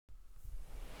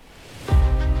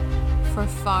For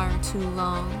far too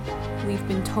long, we've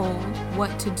been told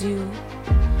what to do,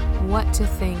 what to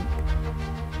think,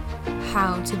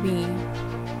 how to be.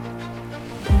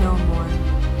 No more.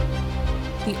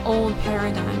 The old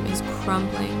paradigm is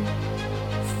crumbling,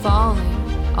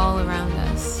 falling all around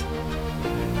us.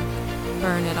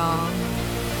 Burn it all.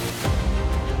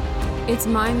 It's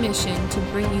my mission to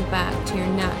bring you back to your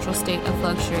natural state of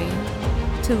luxury,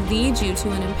 to lead you to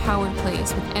an empowered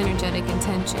place with energetic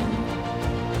intention.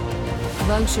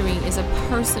 Luxury is a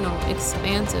personal,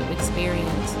 expansive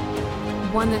experience,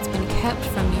 one that's been kept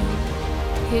from you,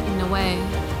 hidden away,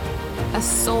 a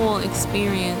soul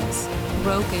experience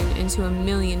broken into a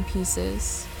million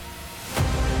pieces.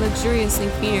 Luxuriously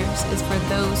fierce is for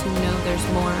those who know there's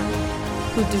more,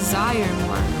 who desire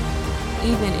more,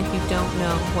 even if you don't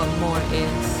know what more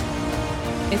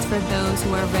is. It's for those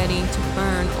who are ready to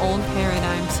burn old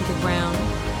paradigms to the ground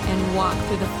and walk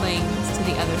through the flames to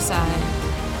the other side.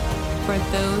 For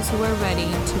those who are ready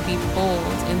to be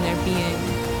bold in their being,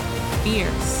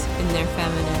 fierce in their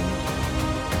feminine.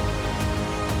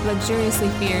 Luxuriously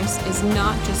Fierce is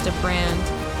not just a brand,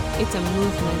 it's a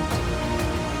movement.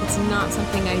 It's not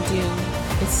something I do,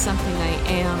 it's something I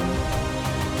am.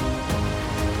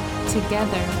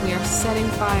 Together, we are setting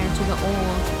fire to the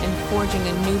old and forging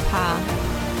a new path.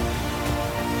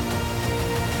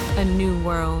 A new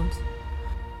world.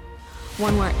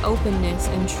 One where openness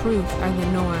and truth are the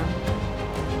norm.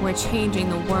 Where changing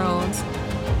the world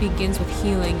begins with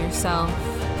healing yourself.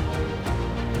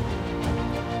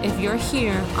 If you're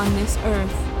here on this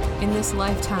earth, in this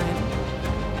lifetime,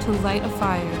 to light a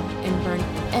fire and burn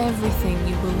everything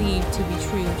you believe to be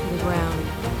true to the ground,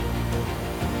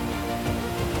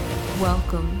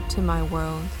 welcome to my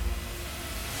world.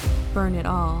 Burn it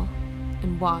all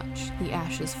and watch the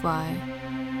ashes fly.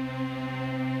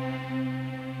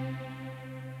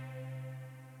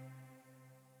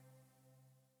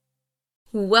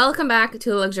 Welcome back to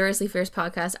the Luxuriously Fierce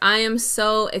podcast. I am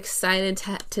so excited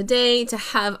today to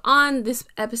have on this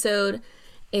episode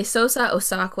Esosa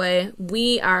Osakwe.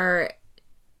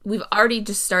 We've already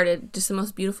just started just the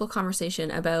most beautiful conversation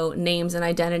about names and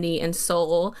identity and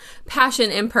soul,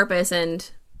 passion and purpose. And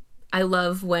I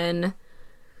love when,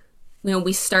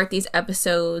 we start these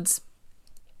episodes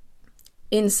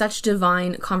in such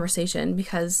divine conversation,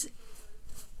 because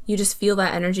you just feel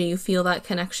that energy, you feel that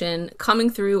connection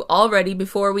coming through already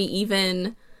before we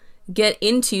even get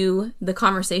into the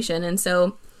conversation. And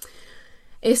so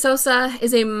Esosa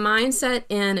is a mindset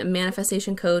and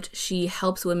manifestation coach. She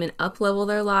helps women up-level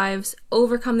their lives,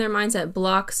 overcome their mindset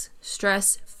blocks,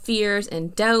 stress, fears,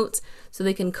 and doubts, so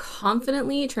they can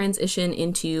confidently transition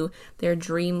into their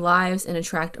dream lives and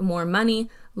attract more money,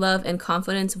 love, and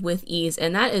confidence with ease.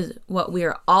 And that is what we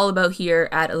are all about here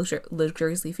at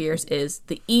Luxuriously Fierce, is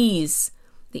the ease,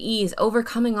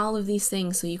 overcoming all of these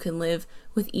things so you can live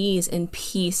with ease and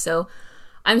peace. So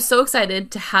I'm so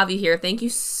excited to have you here. Thank you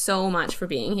so much for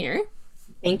being here.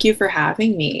 Thank you for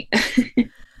having me.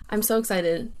 I'm so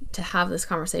excited to have this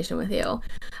conversation with you,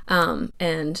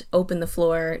 and open the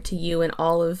floor to you and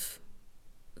all of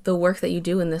the work that you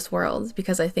do in this world,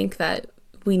 because I think that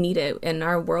we need it. And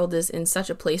our world is in such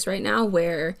a place right now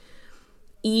where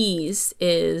ease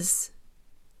is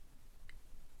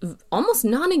almost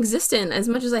non-existent, as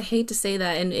much as I hate to say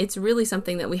that. And it's really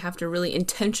something that we have to really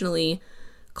intentionally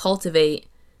cultivate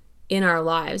in our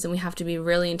lives, and we have to be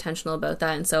really intentional about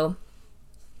that. And so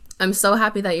I'm so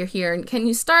happy that you're here. And can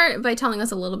you start by telling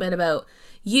us a little bit about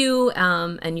you,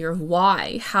 and your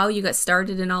why, how you got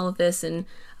started in all of this, and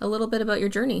a little bit about your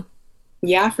journey?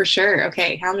 Yeah, for sure.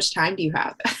 Okay, how much time do you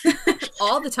have?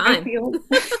 All the time.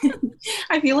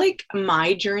 I feel like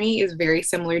my journey is very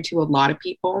similar to a lot of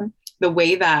people. The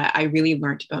way that I really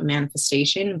learned about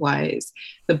manifestation was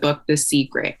the book, The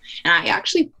Secret. And I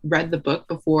actually read the book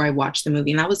before I watched the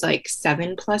movie. And that was like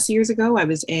 7+ years ago. I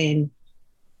was in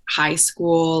high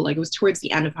school, like it was towards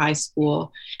the end of high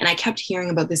school. And I kept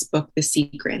hearing about this book, The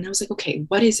Secret. And I was like, okay,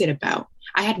 what is it about?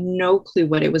 I had no clue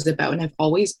what it was about. And I've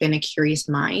always been a curious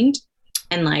mind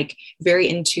and like very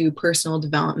into personal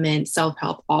development,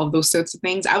 self-help, all of those sorts of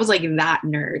things. I was like that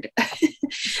nerd.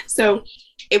 So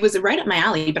it was right up my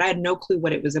alley, but I had no clue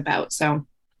what it was about. So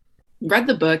read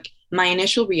the book. My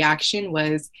initial reaction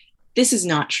was, this is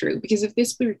not true, because if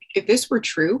this were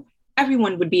true,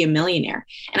 everyone would be a millionaire.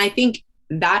 And I think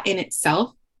that in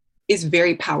itself is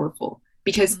very powerful,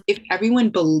 because if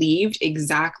everyone believed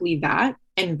exactly that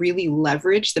and really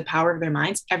leveraged the power of their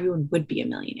minds, everyone would be a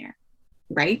millionaire,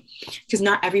 right? Because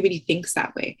not everybody thinks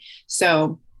that way.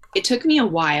 So it took me a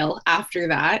while after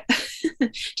that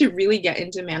to really get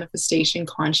into manifestation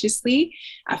consciously.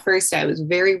 At first, I was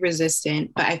very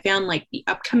resistant, but I found like the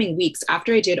upcoming weeks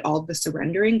after I did all the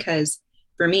surrendering, because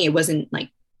for me, it wasn't like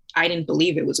I didn't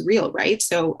believe it was real, right?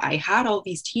 So I had all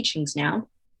these teachings now,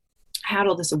 I had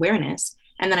all this awareness,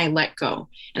 and then I let go.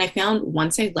 And I found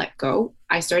once I let go,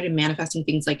 I started manifesting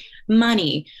things like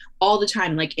money all the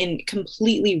time, like in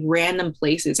completely random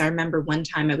places. I remember one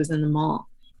time I was in the mall,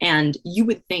 and you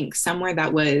would think somewhere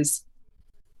that was,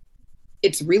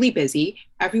 it's really busy,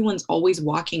 everyone's always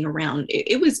walking around.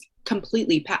 It was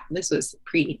completely packed. This was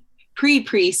pre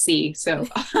C, so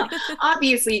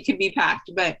obviously it could be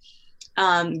packed, but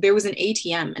there was an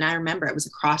ATM, and I remember I was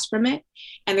across from it,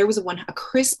 and there was a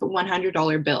crisp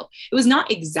 $100 bill. It was not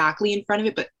exactly in front of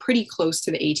it, but pretty close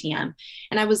to the ATM.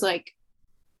 And I was like,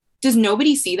 does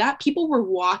nobody see that? People were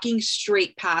walking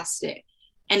straight past it.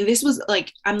 And this was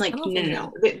like, I'm like,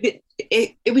 no.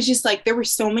 It was just like, there were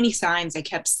so many signs I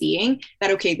kept seeing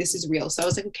that, okay, this is real. So I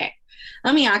was like, okay,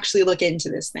 let me actually look into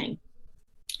this thing.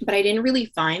 But I didn't really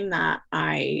find that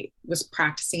I was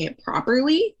practicing it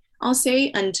properly, I'll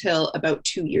say, until about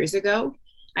 2 years ago.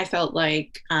 I felt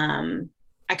like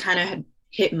I kind of had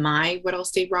hit my, what I'll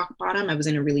say, rock bottom. I was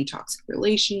in a really toxic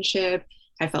relationship.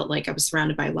 I felt like I was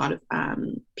surrounded by a lot of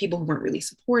people who weren't really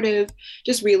supportive,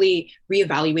 just really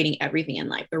reevaluating everything in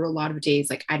life. There were a lot of days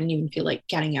like I didn't even feel like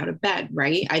getting out of bed,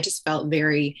 right? I just felt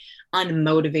very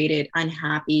unmotivated,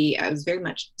 unhappy. I was very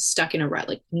much stuck in a rut,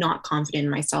 like not confident in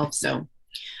myself. So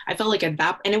I felt like at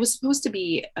that, and it was supposed to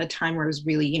be a time where I was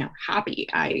really, happy.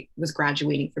 I was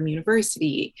graduating from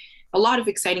university. A lot of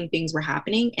exciting things were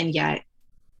happening, and yet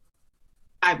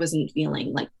I wasn't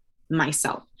feeling like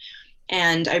myself.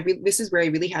 And this is where I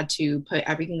really had to put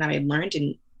everything that I learned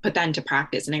and put that into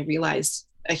practice. And I realized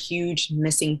a huge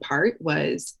missing part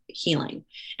was healing.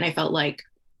 And I felt like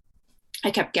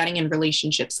I kept getting in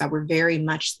relationships that were very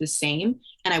much the same.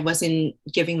 And I wasn't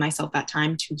giving myself that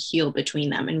time to heal between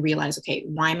them and realize, okay,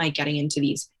 why am I getting into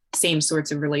these same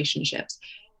sorts of relationships?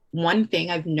 One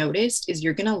thing I've noticed is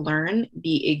you're going to learn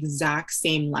the exact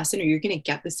same lesson, or you're going to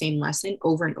get the same lesson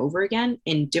over and over again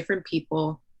in different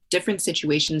people, different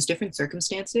situations, different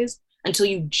circumstances, until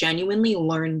you genuinely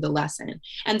learn the lesson.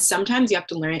 And sometimes you have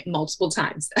to learn it multiple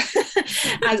times.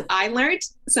 As I learned,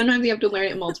 sometimes you have to learn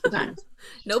it multiple times.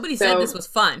 Nobody said this was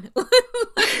fun.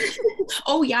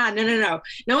 Oh yeah, no.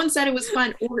 No one said it was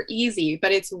fun or easy,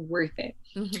 but it's worth it.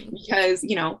 Mm-hmm. Because,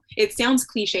 it sounds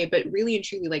cliche, but really and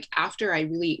truly, like after I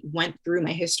really went through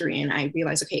my history and I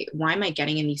realized, okay, why am I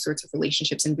getting in these sorts of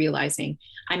relationships, and realizing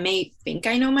I may think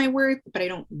I know my worth, but I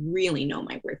don't really know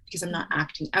my worth because I'm not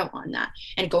acting out on that.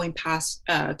 And going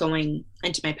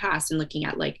into my past and looking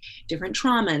at like different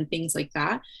trauma and things like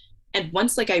that. And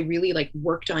once like I really like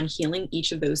worked on healing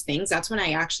each of those things, that's when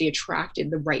I actually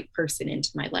attracted the right person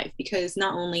into my life. Because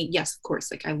not only, yes, of course,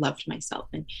 like I loved myself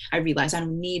and I realized I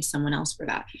don't need someone else for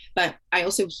that, but I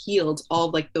also healed all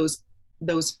of like those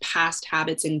past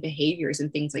habits and behaviors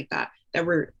and things like that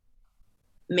were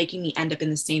making me end up in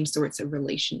the same sorts of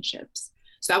relationships.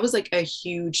 So that was like a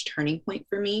huge turning point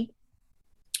for me.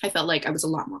 I felt like I was a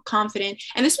lot more confident.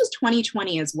 And this was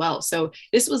 2020 as well. So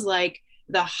this was like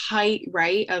the height,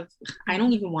 right, of, I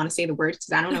don't even want to say the words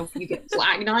because I don't know if you get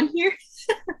flagged on here.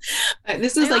 But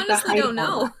this is like the height. I don't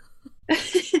know.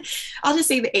 I'll just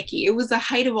say the icky. It was the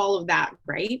height of all of that,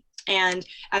 right? And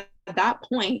at that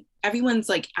point, everyone's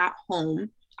like at home.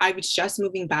 I was just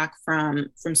moving back from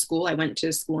school. I went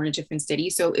to school in a different city.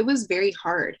 So it was very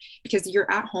hard because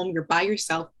you're at home, you're by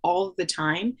yourself all the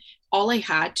time. All I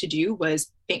had to do was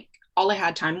think. All I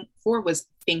had time for was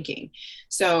thinking.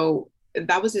 So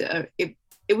that was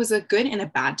it was a good and a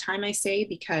bad time, I say,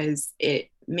 because it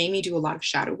made me do a lot of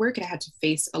shadow work, and I had to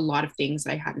face a lot of things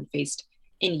that I hadn't faced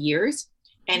in years.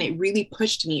 And it really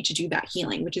pushed me to do that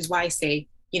healing, which is why I say,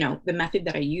 the method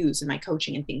that I use in my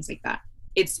coaching and things like that,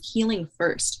 it's healing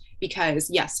first. Because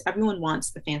yes, everyone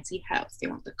wants the fancy house, they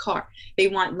want the car, they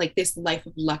want like this life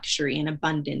of luxury and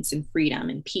abundance and freedom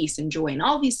and peace and joy and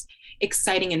all these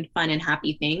exciting and fun and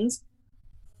happy things.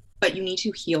 But you need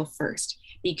to heal first,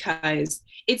 because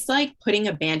it's like putting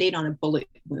a Band-Aid on a bullet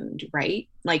wound, right?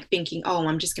 Like thinking, oh,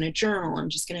 I'm just going to journal, I'm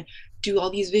just going to do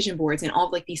all these vision boards and all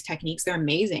of like these techniques. They're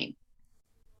amazing,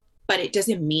 but it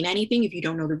doesn't mean anything if you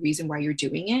don't know the reason why you're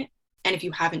doing it. And if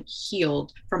you haven't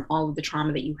healed from all of the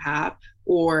trauma that you have,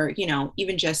 or,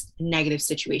 even just negative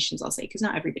situations, I'll say, because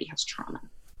not everybody has trauma.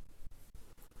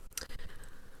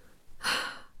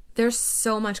 There's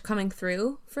so much coming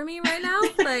through for me right now.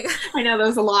 Like I know, that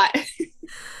was a lot.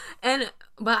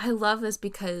 But I love this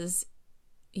because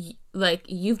like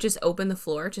you've just opened the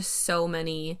floor to so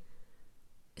many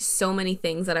so many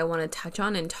things that I want to touch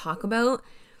on and talk about.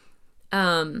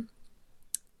 I'm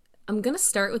going to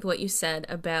start with what you said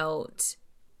about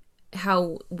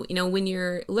how, when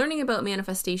you're learning about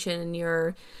manifestation and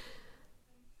you're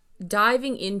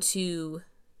diving into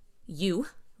you,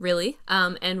 really,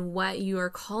 and what you are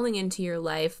calling into your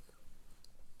life,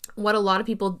 what a lot of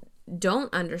people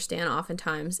don't understand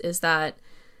oftentimes is that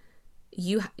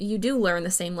you do learn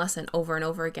the same lesson over and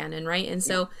over again, and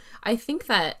so I think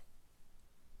that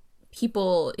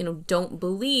people don't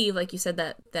believe, like you said,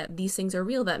 that these things are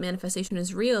real, that manifestation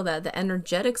is real, that the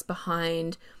energetics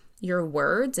behind your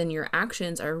words and your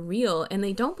actions are real, and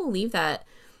they don't believe that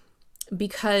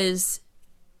because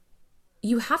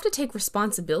you have to take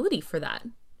responsibility for that,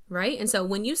 right? And so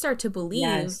when you start to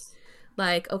believe,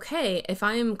 like, okay, if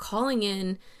I am calling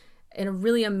in a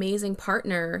really amazing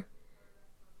partner,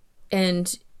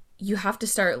 and you have to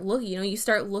start looking, you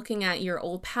start looking at your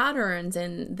old patterns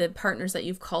and the partners that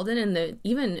you've called in, and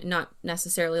even not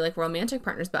necessarily like romantic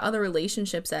partners, but other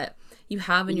relationships that you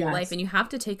have in your life. And you have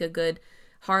to take a good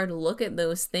hard look at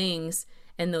those things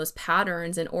and those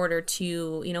patterns in order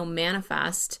to,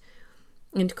 manifest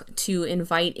and to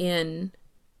invite in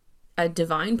a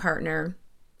divine partner,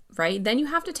 right? Then you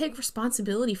have to take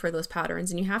responsibility for those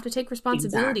patterns, and you have to take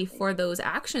responsibility for those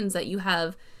actions that you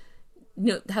have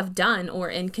done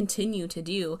and continue to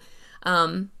do.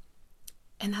 And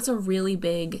that's a really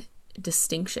big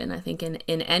distinction, I think, in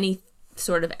any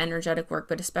sort of energetic work,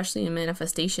 but especially in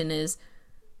manifestation, is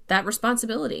that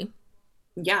responsibility.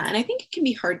 Yeah. And I think it can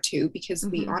be hard too, because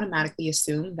we automatically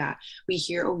assume that we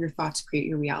hear, oh, your thoughts create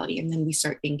your reality. And then we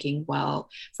start thinking, well,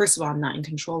 first of all, I'm not in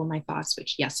control of my thoughts,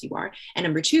 which yes, you are. And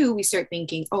number two, we start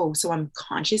thinking, oh, so I'm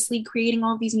consciously creating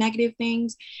all these negative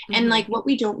things. And like what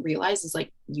we don't realize is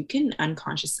like, you can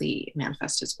unconsciously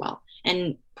manifest as well.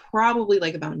 And probably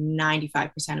like about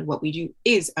 95% of what we do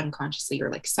is unconsciously or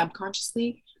like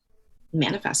subconsciously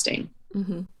manifesting.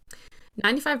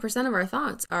 95% of our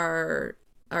thoughts are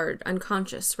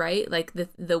unconscious, right? Like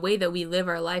the way that we live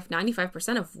our life,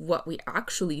 95% of what we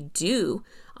actually do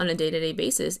on a day-to-day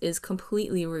basis is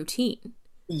completely routine.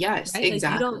 Yes, right?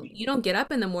 exactly. Like you don't get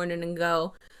up in the morning and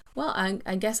go, well,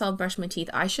 I guess I'll brush my teeth.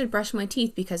 I should brush my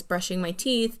teeth because brushing my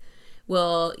teeth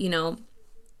will,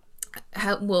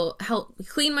 will help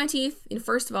clean my teeth,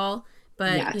 first of all,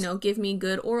 but, give me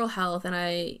good oral health, and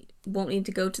I won't need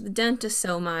to go to the dentist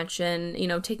so much. And,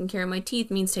 taking care of my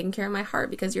teeth means taking care of my heart,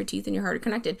 because your teeth and your heart are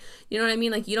connected. You know what I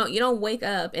mean? Like, you don't wake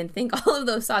up and think all of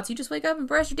those thoughts. You just wake up and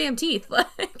brush your damn teeth.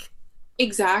 Like,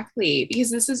 exactly.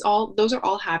 Because those are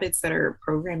all habits that are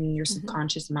programmed in your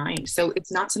subconscious mind. So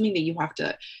it's not something that you have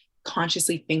to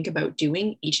consciously think about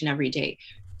doing each and every day.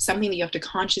 Something that you have to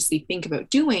consciously think about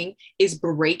doing is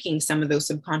breaking some of those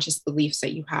subconscious beliefs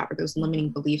that you have, or those limiting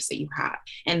beliefs that you have.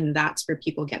 And that's where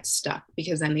people get stuck,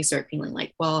 because then they start feeling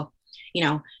like, well,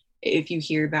 if you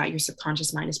hear that your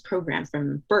subconscious mind is programmed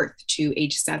from birth to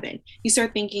age 7, you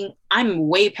start thinking, I'm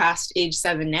way past age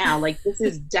 7 now. Like, this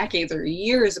is decades or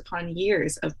years upon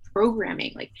years of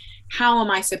programming. Like, how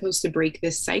am I supposed to break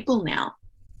this cycle now?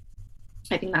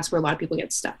 I think that's where a lot of people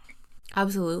get stuck.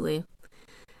 Absolutely.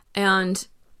 And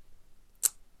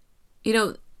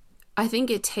I think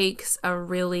it takes a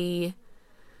really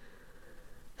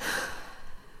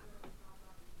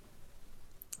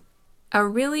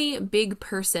big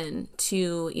person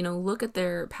to, look at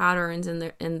their patterns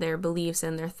and their beliefs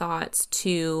and their thoughts,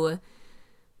 to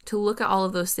look at all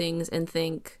of those things and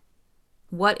think,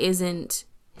 what isn't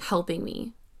helping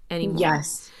me anymore?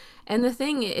 Yes. And the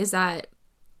thing is that,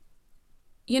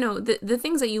 the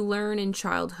things that you learn in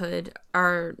childhood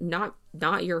are not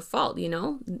your fault,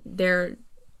 they're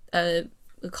a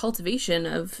cultivation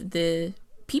of the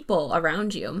people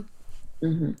around you.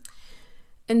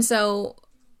 And so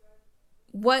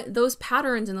what those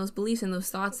patterns and those beliefs and those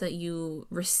thoughts that you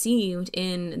received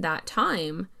in that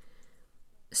time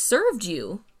served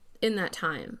you in that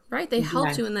time, right? They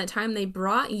helped you in that time. They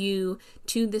brought you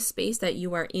to the space that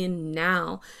you are in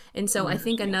now. And so I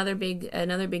think another big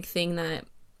thing that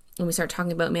when we start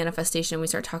talking about manifestation, we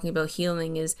start talking about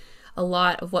healing, is a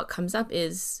lot of what comes up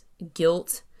is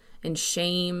guilt and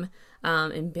shame,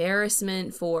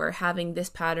 embarrassment for having this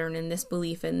pattern and this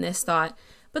belief and this thought.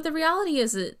 But the reality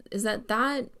is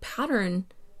that pattern,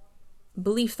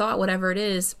 belief, thought, whatever it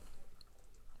is,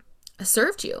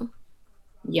 served you.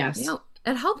 Yes.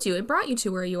 It helped you. It brought you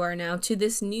to where you are now, to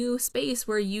this new space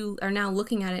where you are now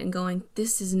looking at it and going,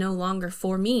 this is no longer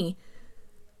for me.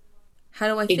 How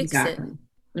do I fix it?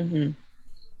 I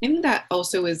think that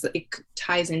also it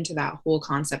ties into that whole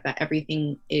concept that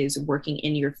everything is working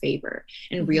in your favor,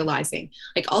 and realizing,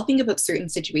 like, I'll think about certain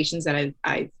situations that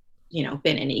I've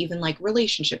been in, even like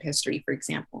relationship history, for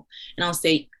example. And I'll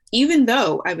say, even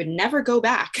though I would never go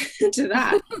back to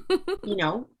that,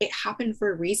 it happened for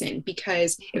a reason,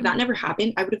 because if that never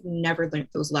happened, I would have never learned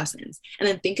those lessons. And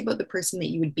then think about the person that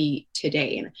you would be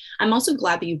today. And I'm also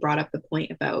glad that you brought up the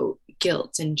point about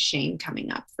guilt and shame coming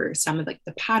up for some of like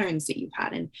the patterns that you've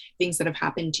had and things that have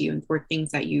happened to you, and for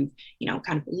things that you've,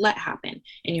 kind of let happen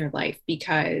in your life.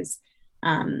 Because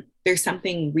there's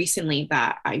something recently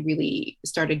that I really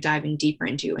started diving deeper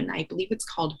into, and I believe it's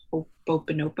called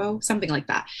Ho'oponopono, something like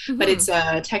that. Mm-hmm. But it's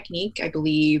a technique, I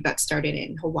believe, that started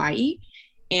in Hawaii,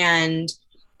 and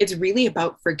it's really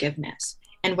about forgiveness.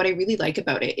 And what I really like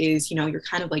about it is, you're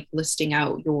kind of like listing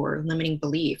out your limiting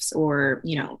beliefs, or,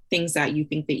 things that you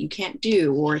think that you can't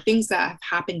do, or things that have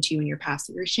happened to you in your past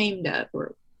that you're ashamed of,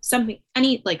 or something,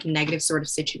 any like negative sort of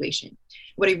situation.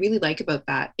 What I really like about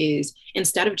that is,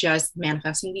 instead of just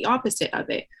manifesting the opposite of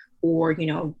it, or,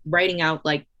 writing out,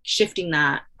 like shifting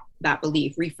that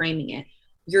belief, reframing it,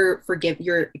 you're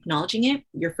acknowledging it,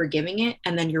 you're forgiving it,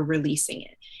 and then you're releasing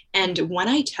it. And when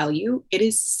I tell you, it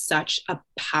is such a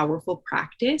powerful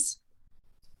practice.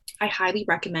 I highly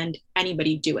recommend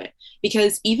anybody do it,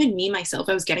 because even me, myself,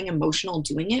 I was getting emotional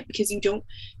doing it, because you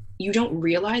don't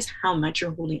realize how much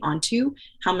you're holding on to,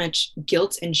 how much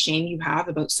guilt and shame you have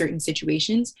about certain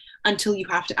situations, until you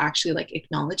have to actually like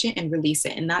acknowledge it and release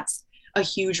it. And that's a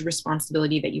huge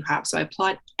responsibility that you have. So I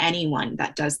applaud anyone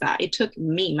that does that. It took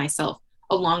me, myself,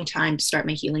 a long time to start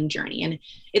my healing journey. And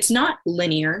it's not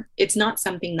linear. It's not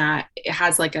something that it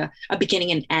has like a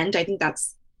beginning and end. I think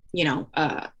that's,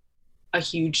 a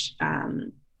huge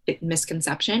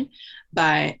misconception,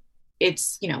 but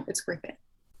it's worth it.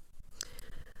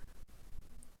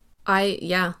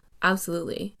 Yeah,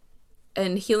 absolutely.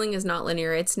 And healing is not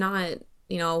linear. It's not,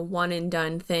 one and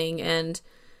done thing. And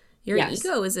your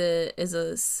ego is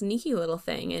a sneaky little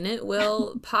thing, and it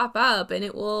will pop up, and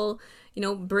it will,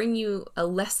 bring you a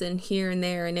lesson here and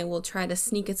there, and it will try to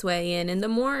sneak its way in. And the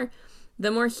more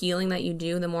healing that you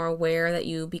do, the more aware that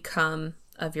you become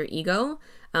of your ego,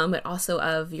 but also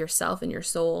of yourself and your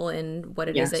soul, and what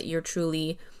it is that you're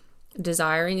truly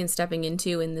desiring and stepping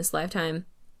into in this lifetime.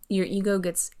 Your ego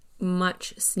gets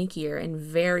much sneakier and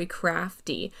very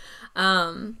crafty.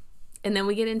 And then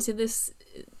we get into this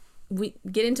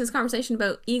conversation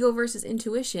about ego versus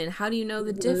intuition. How do you know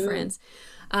the difference?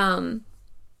 I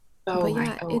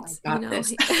got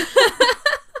this.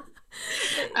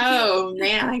 Oh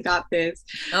man, I got this.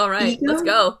 All right, let's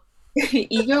go.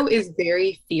 Ego is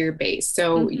very fear-based.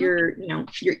 So your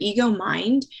ego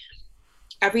mind,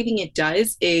 everything it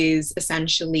does is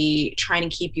essentially trying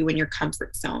to keep you in your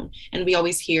comfort zone. And we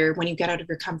always hear, when you get out of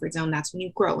your comfort zone, that's when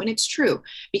you grow. And it's true,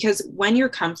 because when you're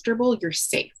comfortable, you're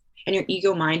safe. And your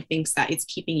ego mind thinks that it's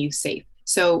keeping you safe.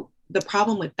 So the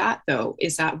problem with that, though,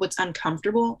 is that what's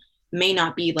uncomfortable may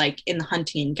not be like in the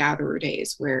hunting and gatherer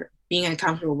days, where being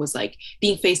uncomfortable was like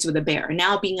being faced with a bear. And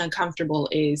now being uncomfortable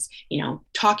is,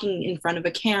 talking in front of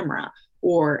a camera,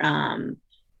 or I'm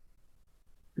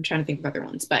trying to think of other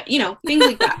ones, but things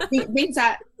like that, things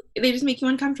that they just make you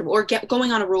uncomfortable, or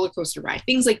going on a roller coaster ride,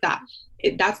 things like that.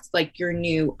 That's like your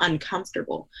new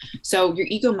uncomfortable. So your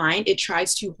ego mind, it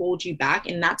tries to hold you back.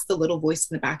 And that's the little voice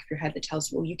in the back of your head that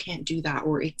tells you, well, you can't do that.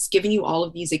 Or it's giving you all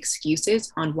of these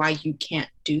excuses on why you can't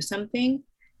do something.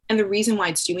 And the reason why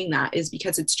it's doing that is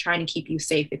because it's trying to keep you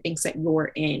safe. It thinks that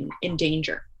you're in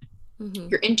danger.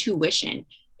 Your intuition,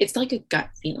 it's like a gut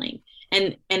feeling.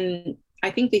 And I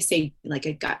think they say like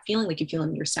a gut feeling, like you feel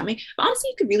in your stomach, but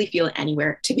honestly, you could really feel it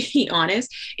anywhere, to be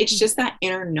honest. It's just that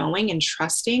inner knowing and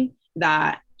trusting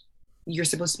that you're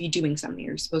supposed to be doing something.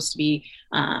 You're supposed to be,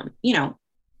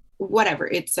 whatever.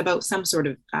 It's about some sort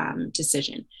of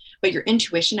decision. But your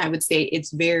intuition, I would say,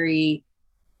 it's very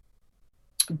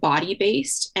body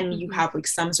based, and you have like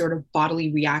some sort of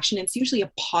bodily reaction. It's usually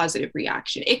a positive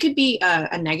reaction. It could be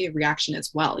a negative reaction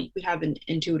as well. You could have an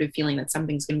intuitive feeling that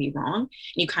something's going to be wrong, and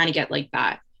you kind of get like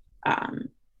that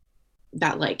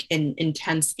like an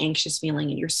intense anxious feeling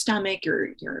in your stomach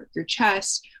or your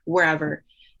chest, wherever.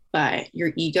 But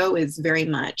your ego is very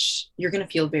much, you're going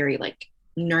to feel very like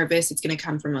nervous. It's going to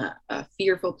come from a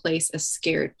fearful place, a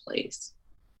scared place.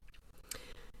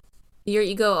 Your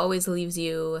ego always leaves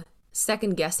you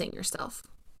second guessing yourself.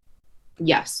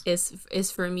 Yes. Is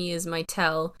for me is my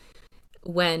tell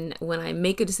when I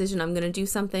make a decision, I'm going to do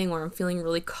something, or I'm feeling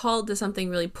really called to something,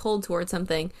 really pulled towards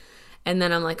something. And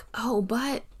then I'm like, oh,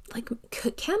 but like,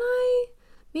 can I?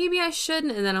 Maybe I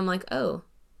shouldn't. And then I'm like, oh,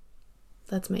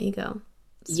 that's my ego.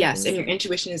 Yes. And your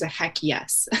intuition is a heck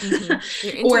yes. Your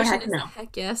intuition or a heck no. A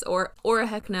heck yes, or a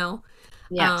heck no.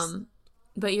 Yes.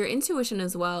 But your intuition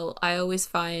as well, I always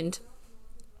find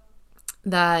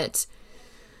that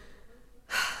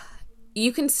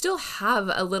you can still have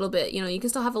a little bit, you can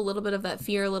still have a little bit of that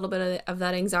fear, a little bit of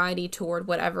that anxiety toward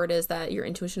whatever it is that your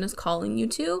intuition is calling you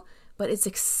to, but it's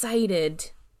excited.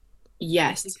 It's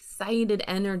Yes, excited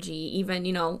energy, even,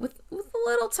 with a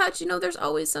little touch, there's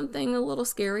always something a little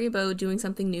scary about doing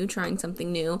something new, trying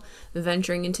something new,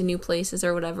 venturing into new places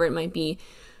or whatever it might be,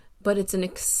 but it's an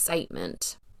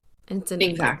excitement. And it's an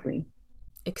exactly.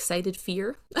 excited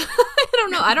fear.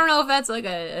 I don't know if that's like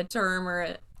a term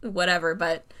or whatever,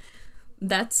 but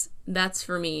that's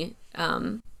for me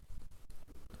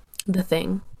the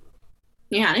thing.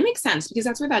 Yeah, and it makes sense because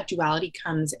that's where that duality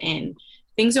comes in.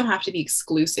 Things don't have to be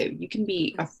exclusive. You can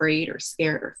be afraid or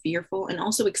scared or fearful and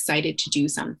also excited to do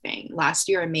something. Last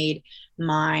year, I made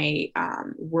my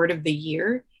word of the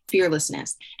year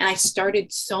fearlessness. And I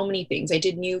started so many things. I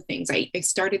did new things. I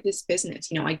started this business.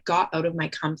 I got out of my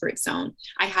comfort zone.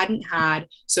 I hadn't had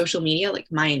social media like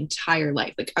my entire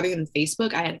life. Like other than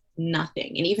Facebook, I had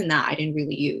nothing. And even that I didn't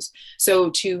really use. So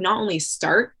to not only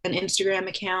start an Instagram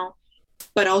account,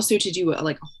 but also to do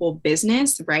like a whole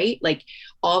business, right? Like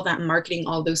all that marketing,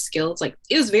 all those skills, like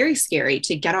it was very scary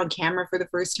to get on camera for the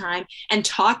first time and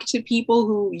talk to people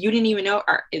who you didn't even know,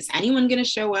 is anyone going to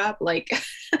show up? Like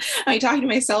I talking to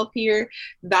myself here.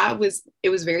 It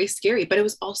was very scary, but it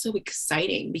was also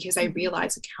exciting because I Mhm.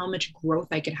 realized like how much growth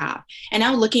I could have. And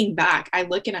now looking back, I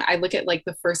look at like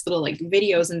the first little like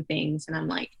videos and things and I'm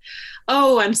like,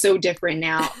 oh, I'm so different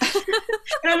now.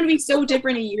 And I'm going to be so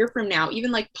different a year from now.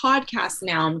 Even like podcasts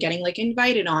now, I'm getting like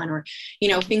invited on, or,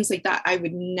 things like that I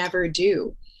would never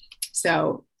do.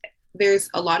 So there's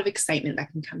a lot of excitement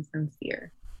that can come from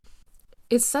fear.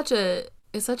 It's such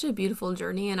a beautiful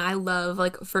journey, and I love,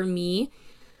 like, for me,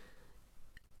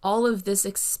 all of this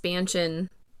expansion,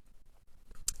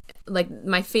 like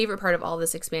my favorite part of all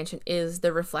this expansion is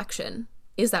the reflection.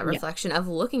 Is that Yeah, reflection of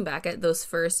looking back at those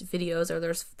first videos or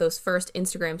those first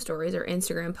Instagram stories or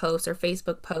Instagram posts or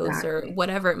Facebook posts or exactly.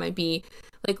 whatever it might be,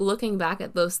 like looking back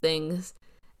at those things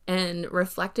and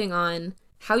reflecting on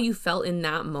how you felt in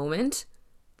that moment,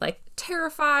 like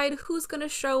terrified, who's going to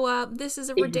show up? This is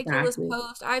a ridiculous Exactly.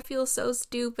 post. I feel so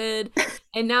stupid.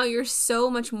 And now you're so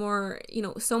much more,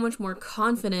 so much more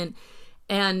confident,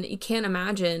 and you can't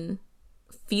imagine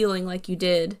feeling like you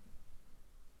did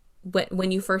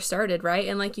when you first started, right?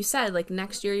 And like you said, like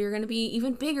next year you're going to be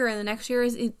even bigger, and the next year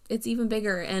it's even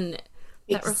bigger, and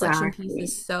that reflection piece Exactly.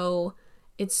 is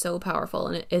it's so powerful,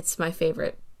 and it's my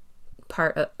favorite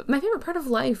part of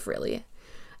life, really,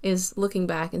 is looking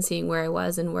back and seeing where I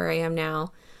was and where I am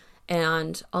now,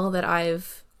 and all that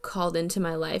I've called into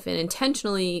my life and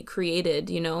intentionally created.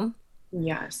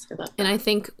 Yes, I love And I that.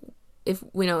 think, if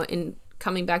in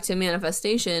coming back to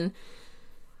manifestation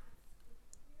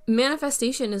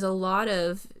is a lot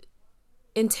of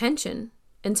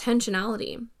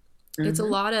intentionality. It's a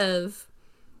Hmm. lot of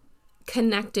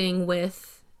connecting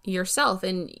with yourself,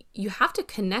 and you have to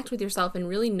connect with yourself and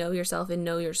really know yourself and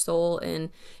know your soul and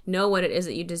know what it is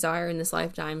that you desire in this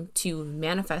lifetime to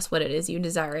manifest what it is you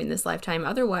desire in this lifetime.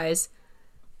 Otherwise,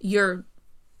 you're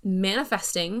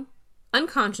manifesting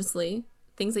unconsciously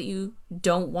things that you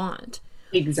don't want.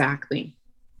 Exactly.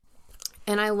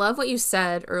 And I love what you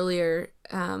said earlier,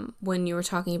 when you were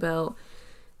talking about,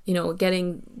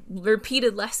 getting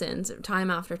repeated lessons time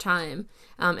after time,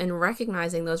 and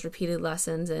recognizing those repeated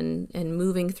lessons, and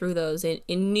moving through those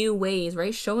in new ways,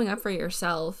 right? Showing up for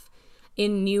yourself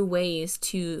in new ways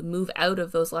to move out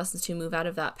of those lessons, to move out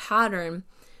of that pattern.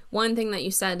 One thing that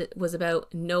you said was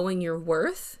about knowing your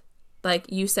worth. Like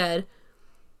you said,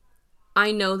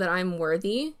 I know that I'm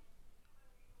worthy,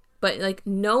 but like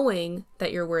knowing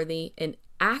that you're worthy and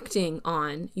acting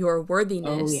on your Oh,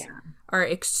 worthiness yeah. are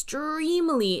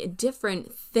extremely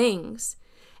different things.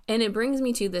 And it brings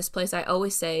me to this place. I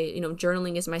always say,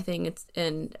 journaling is my thing.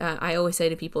 I always say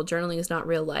to people, journaling is not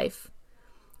real life,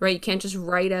 right? You can't just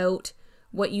write out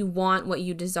what you want, what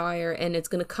you desire, and it's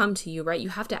going to come to you, right? You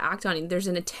have to act on it. There's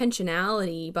an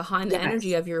intentionality behind the energy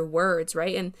Yes. of your words,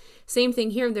 right? And same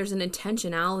thing here. There's an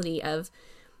intentionality of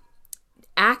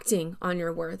acting on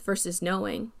your worth versus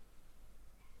knowing.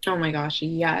 Oh my gosh,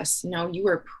 yes. No, you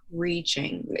are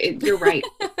preaching. You're right.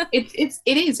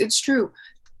 It's true.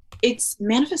 It's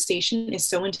manifestation is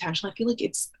so intentional. I feel like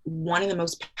it's one of the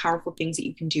most powerful things that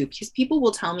you can do because people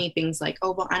will tell me things like,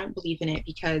 "Oh, well, I don't believe in it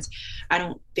because I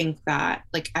don't think that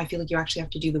like I feel like you actually have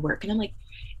to do the work." And I'm like,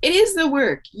 "It is the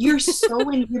work. You're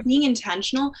being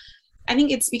intentional." I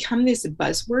think it's become this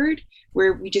buzzword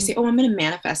where we just say, "Oh, I'm going to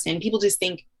manifest," and people just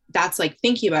think that's like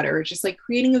thinking about it or just like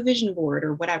creating a vision board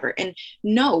or whatever. And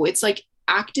no, it's like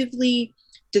actively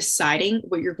deciding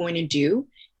what you're going to do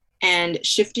and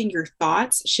shifting your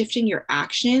thoughts, shifting your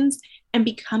actions, and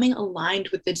becoming aligned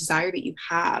with the desire that you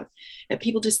have. That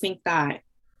people just think that,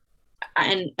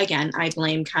 and again, I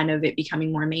blame kind of it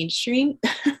becoming more mainstream,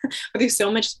 but there's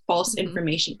so much false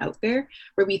information out there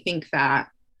where we think that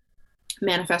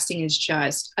manifesting is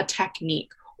just a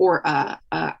technique or a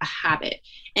habit.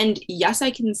 And yes,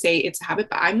 I can say it's a habit,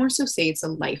 but I more so say it's a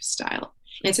lifestyle.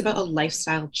 And it's about a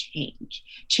lifestyle change,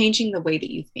 changing the way that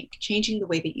you think, changing the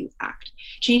way that you act,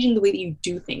 changing the way that you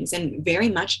do things, and very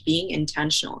much being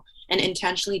intentional and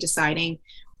intentionally deciding,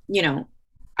 you know,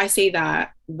 I say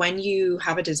that when you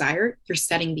have a desire, you're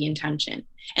setting the intention.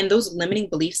 And those limiting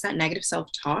beliefs, that negative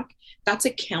self-talk, that's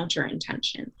a counter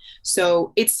intention.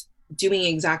 So it's doing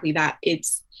exactly that.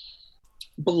 It's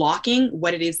blocking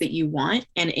what it is that you want,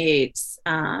 and it's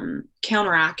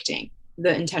counteracting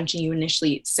the intention you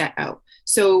initially set out.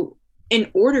 So in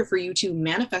order for you to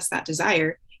manifest that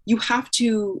desire, you have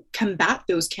to combat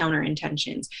those counter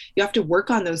intentions. You have to work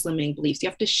on those limiting beliefs. You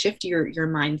have to shift your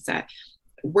mindset.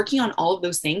 Working on all of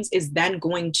those things is then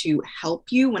going to help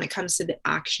you when it comes to the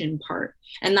action part.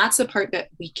 And that's the part that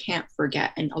we can't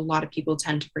forget. And a lot of people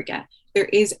tend to forget. There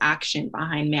is action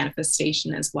behind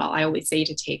manifestation as well. I always say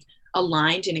to take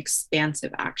aligned and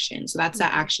expansive action. So that's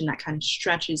that action that kind of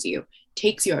stretches you,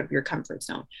 takes you out of your comfort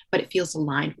zone, but it feels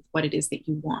aligned with what it is that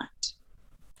you want.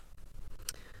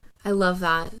 I love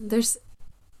that. There's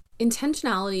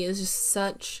intentionality is just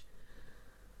such,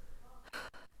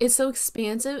 it's so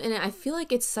expansive, and I feel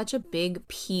like it's such a big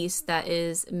piece that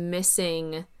is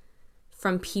missing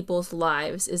from people's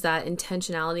lives, is that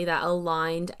intentionality, that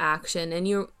aligned action. And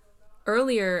you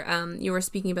earlier, you were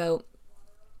speaking about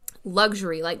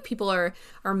luxury, like people are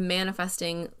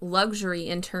manifesting luxury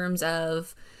in terms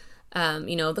of,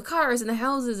 the cars and the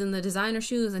houses and the designer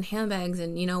shoes and handbags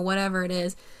and, whatever it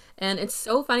is. And it's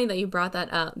so funny that you brought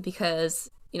that up because,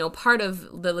 part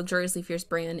of the Luxuriously Fierce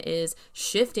brand is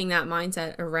shifting that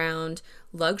mindset around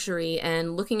luxury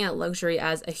and looking at luxury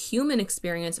as a human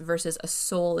experience versus a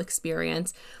soul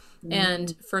experience. Mm.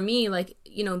 And for me,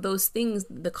 those things,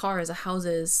 the cars, the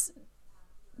houses,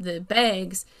 the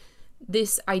bags,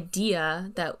 this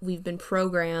idea that we've been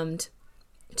programmed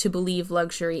to believe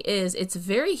luxury is, it's a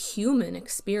very human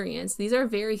experience. These are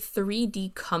very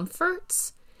 3D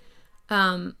comforts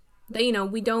that,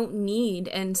 we don't need.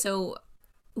 And so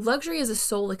luxury is a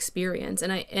soul experience.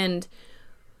 And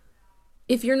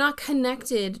if you're not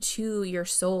connected to your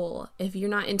soul, if you're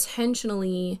not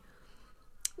intentionally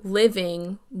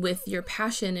living with your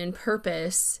passion and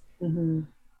purpose, mm-hmm.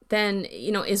 then,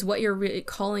 is what you're really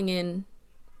calling in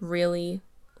really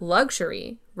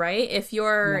luxury, right? If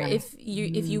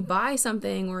you buy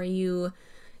something or you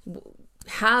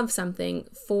have something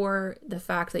for the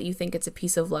fact that you think it's a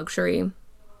piece of luxury,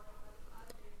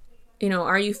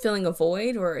 are you filling a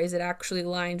void, or is it actually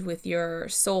aligned with your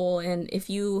soul? And if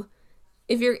you're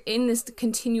in this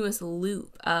continuous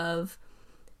loop of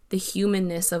the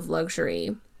humanness of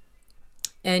luxury,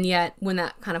 and yet when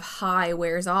that kind of high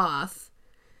wears off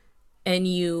and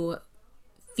you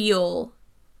feel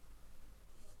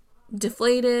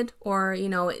deflated, or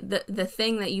the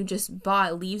thing that you just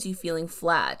bought leaves you feeling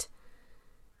flat,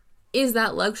 is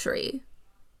that luxury?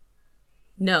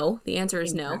 No, the answer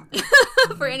is no.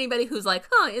 For anybody who's like,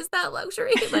 is that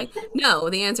luxury? No,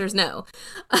 the answer is no.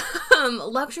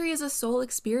 Luxury is a soul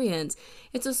experience.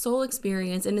 It's a soul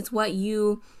experience, and it's what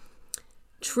you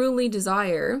truly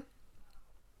desire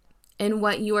and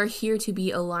what you are here to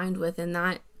be aligned with, and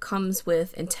that comes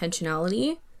with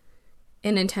intentionality.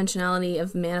 And intentionality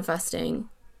of manifesting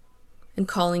and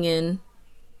calling in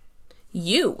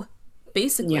you,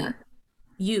 basically. Yeah.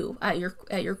 You at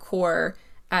your core,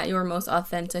 at your most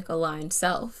authentic, aligned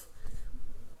self.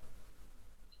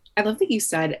 I love that you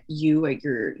said you at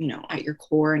your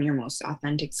core and your most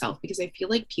authentic self, because I feel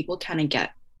like people kind of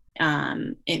get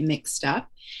it mixed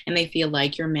up, and they feel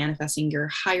like you're manifesting your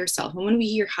higher self. And when we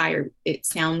hear higher, it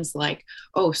sounds like,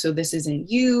 oh, so this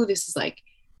isn't you. This is like,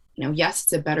 yes,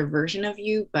 it's a better version of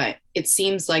you, but it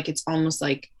seems like it's almost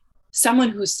like someone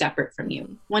who's separate from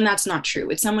you, when that's not true.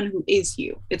 It's someone who is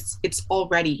you. It's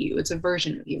already you. It's a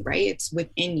version of you, right? It's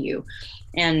within you.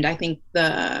 And I think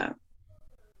I've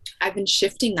been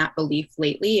shifting that belief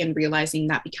lately and realizing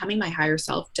that becoming my higher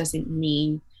self doesn't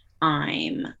mean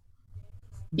I'm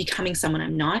becoming someone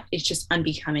I'm not. It's just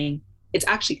unbecoming. It's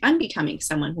actually unbecoming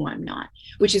someone who I'm not,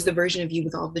 which is the version of you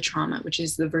with all of the trauma, which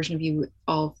is the version of you with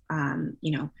all,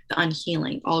 the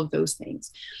unhealing, all of those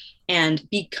things, and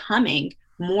becoming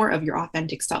more of your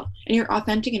authentic self. And your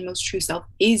authentic and most true self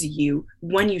is you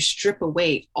when you strip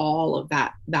away all of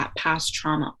that past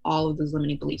trauma, all of those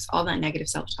limiting beliefs, all that negative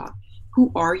self-talk.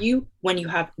 Who are you when you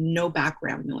have no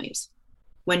background noise?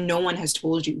 when no one has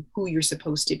told you who you're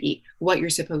supposed to be, what you're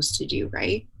supposed to do,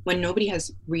 right? When nobody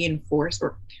has reinforced,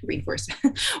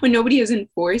 when nobody has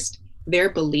enforced their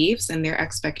beliefs and their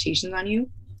expectations on you,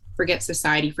 forget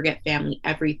society, forget family,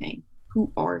 everything. Who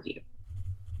are you?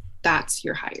 That's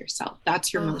your higher self.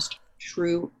 That's your most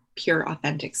true, pure,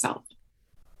 authentic self.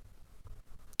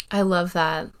 I love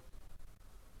that.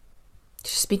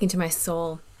 Just speaking to my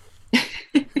soul.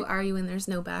 Who are you when there's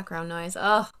no background noise?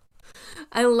 Oh,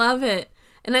 I love it.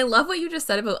 And I love what you just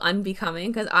said about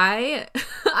unbecoming, because I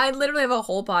I literally have a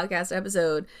whole podcast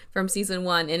episode from season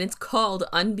 1 and it's called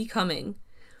Unbecoming.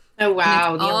 Oh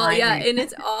wow, the alignment. and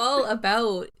it's all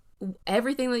about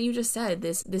everything that you just said.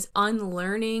 This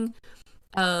unlearning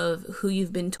of who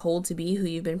you've been told to be, who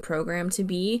you've been programmed to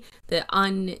be, the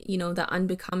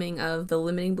unbecoming of the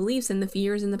limiting beliefs and the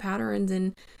fears and the patterns,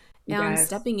 and Yes.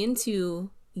 stepping into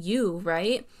you,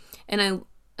 right? And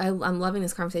I'm loving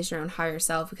this conversation around higher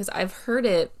self, because I've heard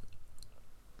it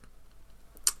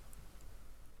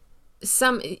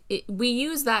we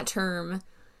use that term,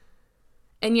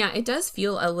 and yeah, it does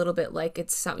feel a little bit like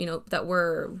it's that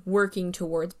we're working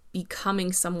towards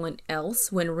becoming someone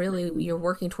else, when really you're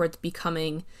working towards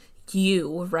becoming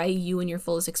you, right? You in your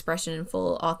fullest expression and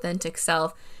full authentic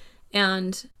self.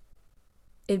 And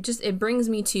it brings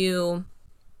me to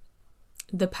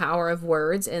the power of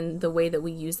words and the way that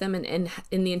we use them, and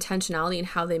in the intentionality and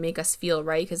how they make us feel,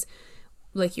 right? Because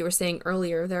like you were saying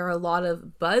earlier, there are a lot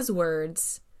of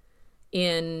buzzwords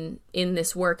in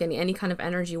this work, and any kind of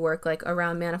energy work, like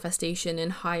around manifestation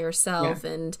and higher self,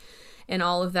 and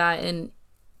all of that. And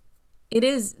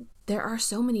there are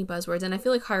so many buzzwords, and I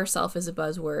feel like higher self is a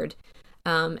buzzword,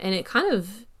 and it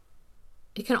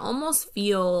can almost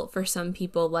feel for some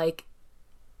people like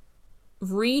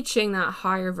reaching that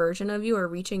higher version of you, or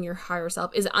reaching your higher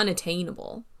self, is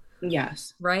unattainable.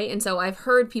 Yes. Right? And so I've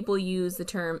heard people use the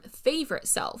term favorite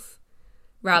self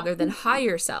rather than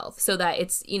higher self, so that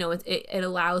it's, it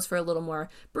allows for a little more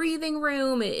breathing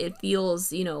room. It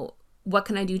feels, what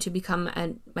can I do to become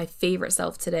my favorite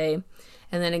self today,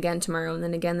 and then again tomorrow, and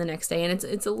then again the next day. And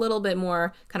it's a little bit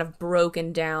more kind of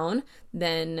broken down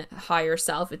than higher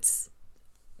self. It's,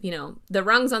 the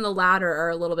rungs on the ladder are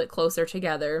a little bit closer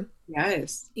together.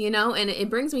 Yes. And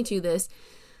it brings me to this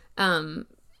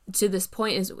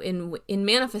point, is in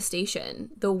manifestation,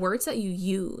 the words that you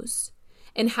use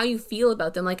and how you feel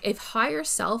about them. Like, if higher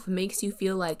self makes you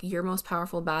feel like your most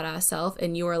powerful badass self,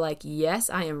 and you are like, yes,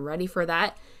 I am ready for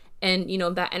that, and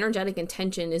that energetic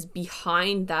intention is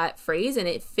behind that phrase, and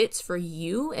it fits for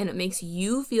you, and it makes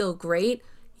you feel great,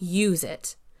 use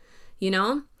it.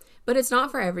 But it's not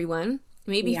for everyone.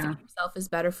 Maybe favorite self is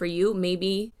better for you.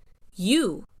 Maybe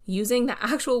you using the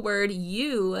actual word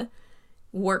you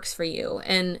works for you.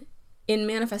 And in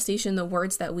manifestation, the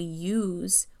words that we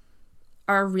use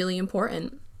are really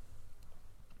important.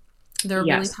 They're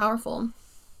really powerful.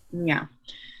 Yeah,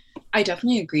 I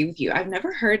definitely agree with you. I've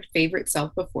never heard favorite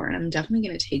self before, and I'm definitely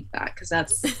going to take that, because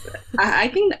that's I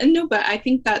think but I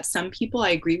think that some people,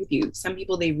 I agree with you, some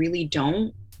people, they really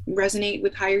don't resonate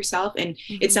with higher self, and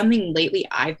it's something lately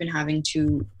I've been having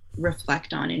to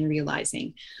reflect on and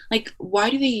realizing, like, why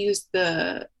do they use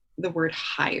the word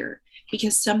higher?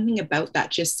 Because something about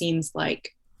that just seems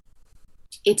like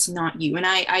it's not you. And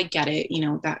I get it,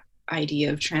 that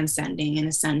idea of transcending and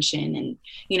ascension, and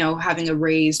having a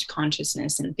raised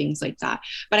consciousness and things like that,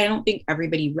 but I don't think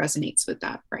everybody resonates with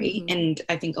that, right? And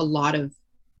I think a lot of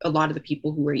the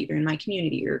people who are either in my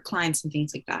community or clients and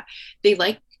things like that, they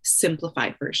like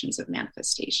simplified versions of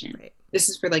manifestation. Right. This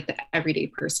is for like the everyday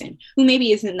person who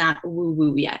maybe isn't that woo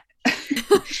woo yet.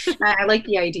 I like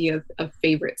the idea of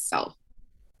favorite self.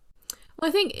 Well,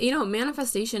 I think,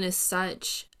 manifestation is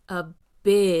such a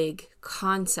big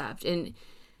concept, and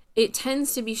it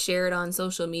tends to be shared on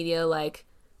social media like,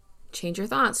 change your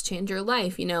thoughts, change your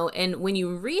life, and when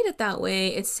you read it that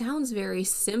way, it sounds very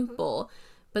simple.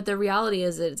 But the reality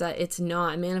is that it's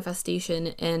not. Manifestation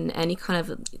and any kind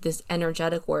of this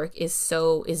energetic work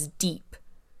is deep.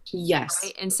 Yes.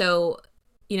 Right? And so,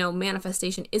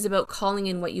 manifestation is about calling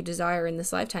in what you desire in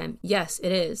this lifetime. Yes,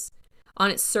 it is on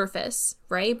its surface,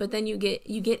 right? But then you get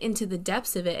into the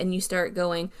depths of it, and you start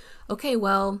going, okay,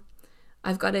 well,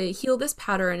 I've got to heal this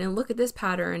pattern and look at this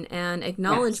pattern and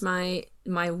acknowledge my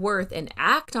worth and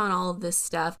act on all of this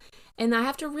stuff. And I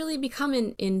have to really become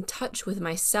in touch with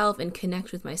myself and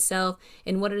connect with myself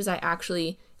and what it is I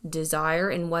actually desire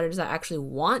and what it is I actually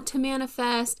want to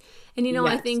manifest. And,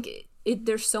 I think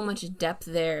there's so much depth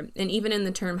there. And even in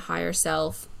the term higher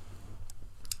self,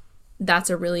 that's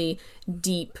a really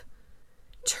deep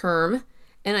term.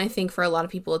 And I think for a lot of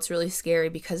people, it's really scary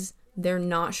because they're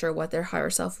not sure what their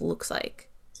higher self looks like.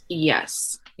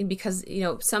 Yes. because, you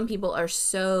know, some people are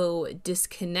so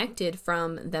disconnected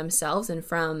from themselves and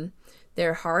from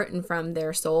their heart and from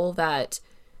their soul that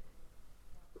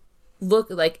look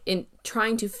like in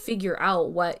trying to figure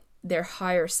out what their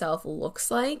higher self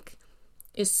looks like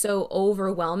is so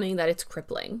overwhelming that it's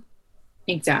crippling.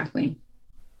 Exactly.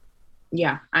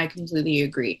 Yeah, I completely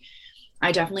agree.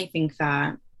 I definitely think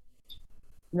that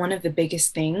one of the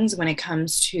biggest things when it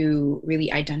comes to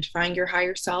really identifying your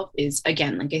higher self is,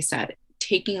 again, like I said,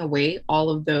 taking away all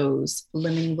of those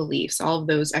limiting beliefs, all of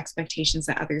those expectations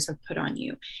that others have put on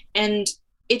you. And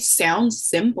it sounds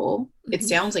simple. It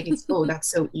sounds like it's, oh,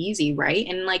 that's so easy, right?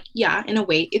 And like, yeah, in a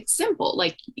way, it's simple.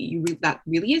 Like that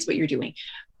really is what you're doing.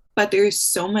 But there's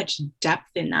so much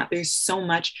depth in that. There's so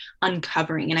much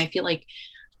uncovering. And I feel like,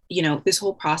 you know, this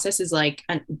whole process is like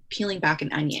peeling back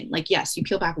an onion. Like, yes, you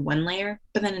peel back one layer,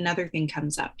 but then another thing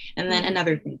comes up, and then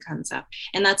another thing comes up.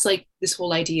 And that's like this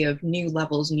whole idea of new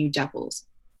levels, new devils.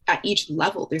 At each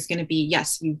level, there's going to be,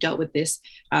 yes, you've dealt with this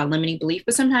limiting belief,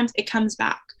 but sometimes it comes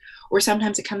back, or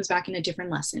sometimes it comes back in a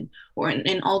different lesson, or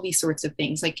in all these sorts of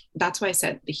things. Like, that's why I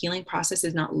said the healing process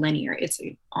is not linear. It's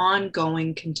an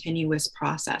ongoing, continuous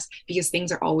process, because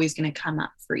things are always going to come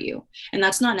up for you. And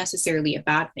that's not necessarily a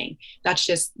bad thing. That's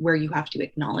just where you have to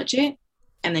acknowledge it,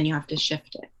 and then you have to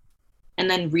shift it. And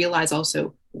then realize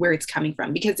also where it's coming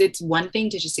from. Because it's one thing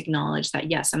to just acknowledge that,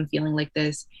 yes, I'm feeling like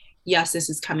this. Yes, this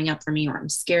is coming up for me, or I'm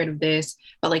scared of this.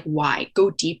 But like, why?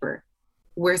 Go deeper.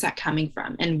 Where's that coming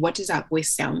from? And what does that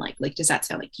voice sound like? Like, does that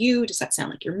sound like you? Does that sound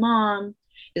like your mom?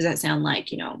 Does that sound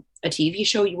like, you know, a TV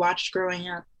show you watched growing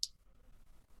up?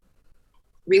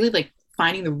 Really like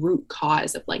finding the root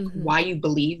cause of like why you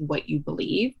believe what you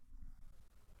believe.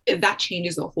 If that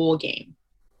changes the whole game.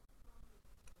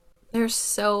 There's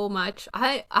so much.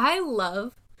 I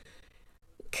love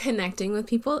connecting with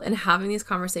people and having these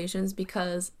conversations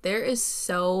because there is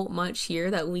so much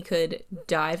here that we could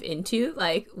dive into.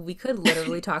 Like, we could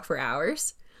literally talk for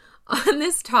hours on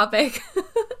this topic.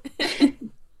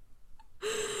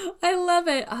 I love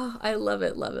it. Oh, I love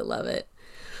it, love it, love it.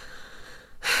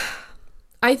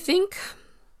 I think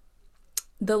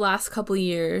the last couple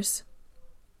years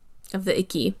of the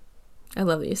icky, I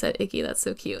love that you said icky, that's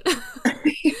so cute,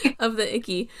 of the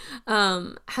icky,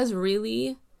 has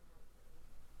really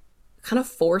kind of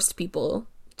forced people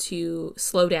to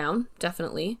slow down,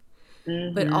 definitely,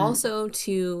 but also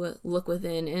to look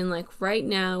within. And like right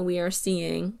now we are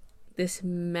seeing this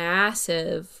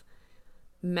massive,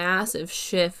 massive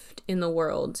shift in the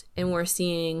world, and we're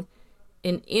seeing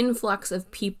an influx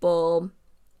of people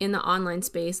in the online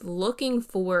space looking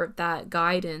for that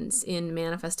guidance in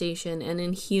manifestation and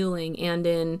in healing and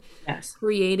in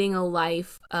creating a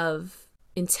life of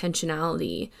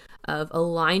intentionality, of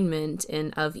alignment,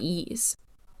 and of ease.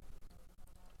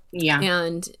 Yeah.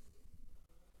 And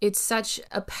it's such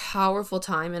a powerful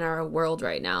time in our world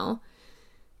right now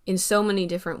in so many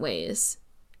different ways.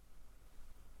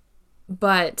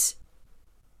 But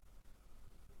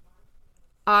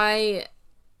I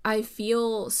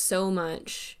feel so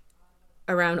much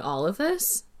around all of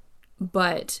this,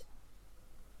 but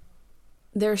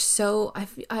there's so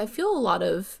I feel a lot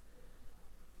of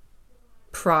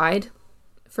pride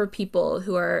for people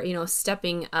who are, you know,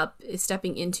 stepping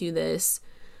into this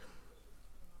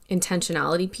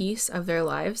intentionality piece of their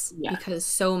lives, because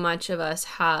so much of us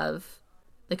have,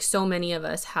 like, so many of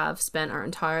us have spent our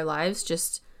entire lives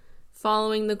just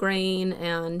following the grain,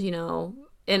 and, you know,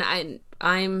 and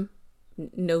I'm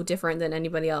no different than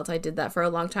anybody else. I did that for a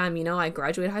long time. You know, I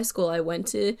graduated high school, I went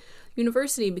to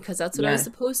university because that's what I was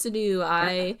supposed to do.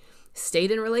 I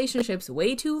stayed in relationships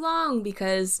way too long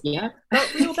because I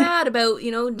felt real bad about,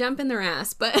 you know, dumping their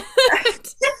ass. But,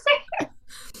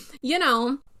 you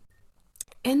know,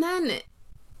 and then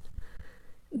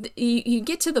you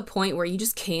get to the point where you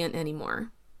just can't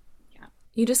anymore. Yeah.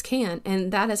 You just can't.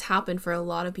 And that has happened for a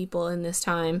lot of people in this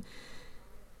time.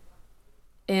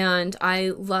 And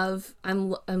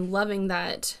I'm loving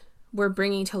that we're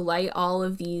bringing to light all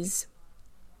of these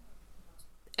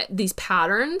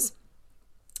patterns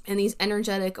and these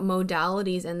energetic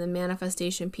modalities and the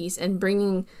manifestation piece, and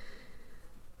bringing,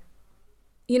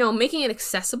 you know, making it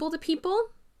accessible to people.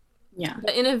 Yeah.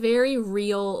 But in a very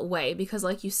real way, because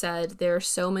like you said, there are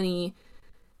so many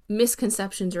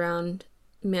misconceptions around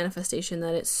manifestation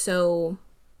that it's so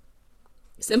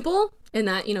simple, and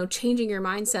that, you know, changing your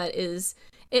mindset is,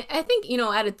 I think, you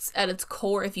know, at its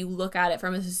core, if you look at it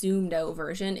from a zoomed out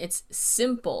version, it's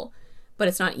simple, but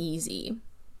it's not easy.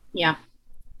 Yeah.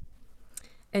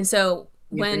 And so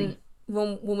when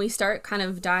we start kind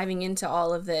of diving into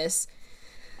all of this,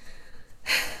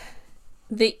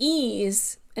 the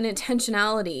ease and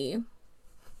intentionality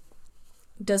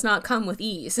does not come with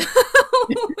ease.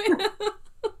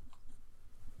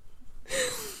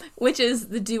 Which is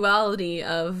the duality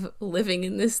of living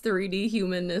in this 3D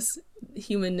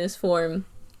humanness form.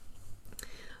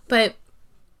 But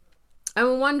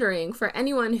I'm wondering, for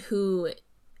anyone who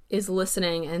is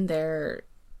listening and they're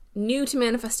new to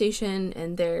manifestation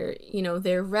and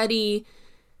they're ready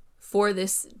for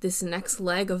this next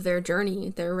leg of their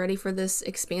journey, they're ready for this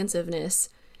expansiveness,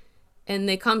 and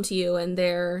they come to you and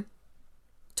they're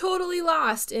totally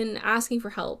lost in asking for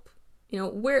help.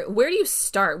 Where do you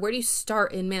start? Where do you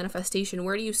start in manifestation?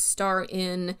 Where do you start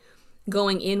in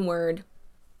going inward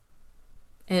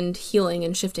and healing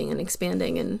and shifting and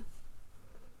expanding? And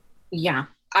yeah,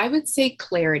 I would say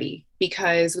clarity,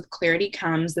 because with clarity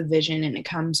comes the vision and it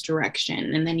comes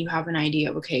direction. And then you have an idea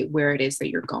of, okay, where it is that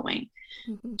you're going.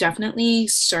 Mm-hmm. Definitely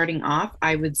starting off,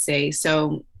 I would say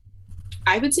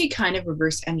kind of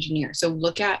reverse engineer. So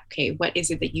look at, okay, what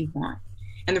is it that you want?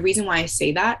 And the reason why I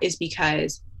say that is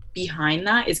because behind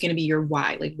that is going to be your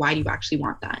why. Like, why do you actually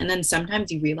want that? And then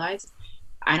sometimes you realize,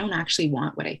 I don't actually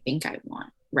want what I think I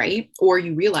want, right? Or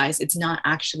you realize it's not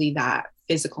actually that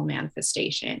physical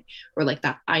manifestation or like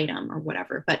that item or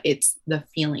whatever, but it's the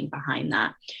feeling behind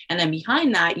that. And then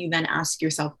behind that, you then ask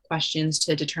yourself questions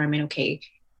to determine, okay,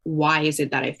 why is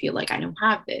it that I feel like I don't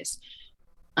have this?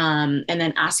 And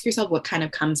then ask yourself what kind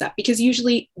of comes up, because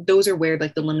usually those are where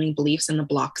like the limiting beliefs and the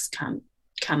blocks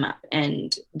come up.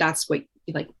 And that's what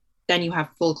like, then you have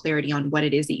full clarity on what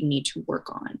it is that you need to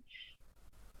work on.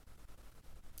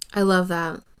 I love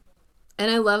that.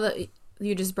 And I love that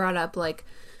you just brought up like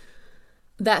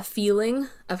that feeling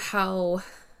of how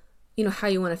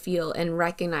you want to feel, and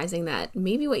recognizing that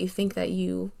maybe what you think that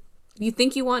you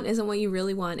think you want isn't what you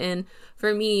really want. And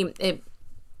for me,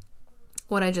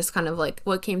 what I just kind of like,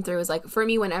 what came through is like, for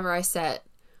me, whenever I set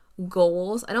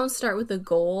goals, I don't start with the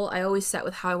goal. I always set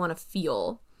with how I want to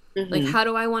feel. Mm-hmm. Like, how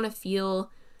do I want to feel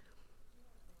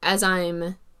as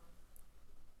I'm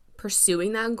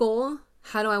pursuing that goal?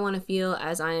 How do I want to feel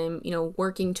as I'm,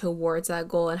 working towards that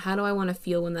goal? And how do I want to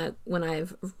feel when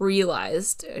I've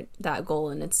realized that goal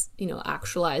and it's,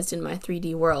 actualized in my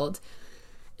 3D world?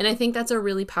 And I think that's a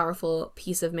really powerful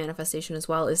piece of manifestation as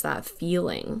well, is that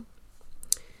feeling.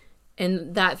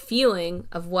 And that feeling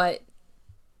of what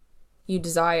you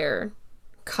desire,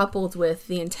 coupled with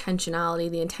the intentionality,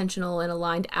 the intentional and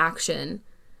aligned action.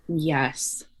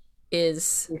 Yes.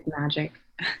 It's magic.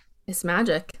 It's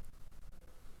magic.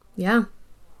 Yeah.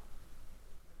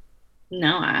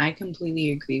 No, I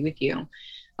completely agree with you.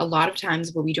 A lot of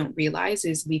times what we don't realize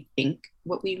is we think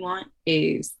what we want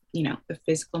is, the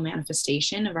physical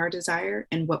manifestation of our desire,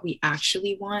 and what we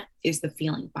actually want is the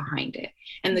feeling behind it.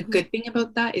 And the good thing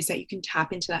about that is that you can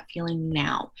tap into that feeling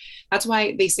now. That's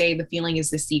why they say the feeling is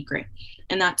the secret.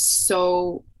 And that's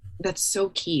so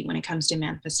key when it comes to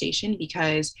manifestation,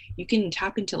 because you can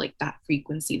tap into like that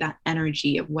frequency, that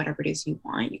energy of whatever it is you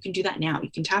want. You can do that now.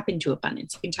 You can tap into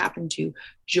abundance. You can tap into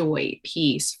joy,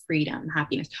 peace, freedom,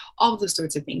 happiness, all of those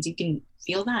sorts of things. You can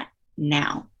feel that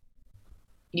now.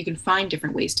 You can find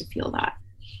different ways to feel that.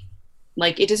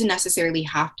 Like, it doesn't necessarily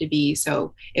have to be,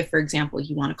 so if, for example,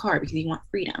 you want a car because you want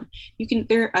freedom,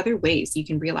 there are other ways you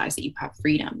can realize that you have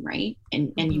freedom, right?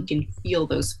 And you can feel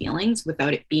those feelings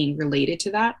without it being related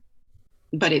to that,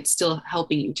 but it's still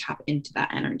helping you tap into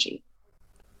that energy.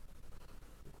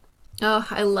 Oh,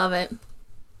 I love it.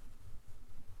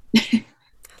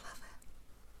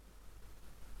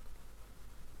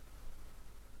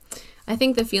 I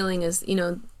think the feeling is,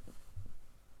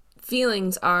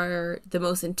 feelings are the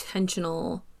most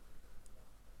intentional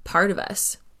part of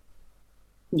us.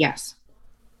 Yes.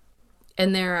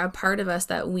 And they're a part of us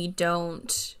that we've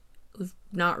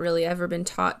not really ever been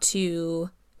taught to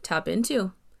tap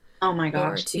into. Oh my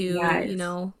gosh. Or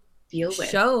to, deal with.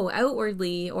 Show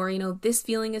outwardly, or, this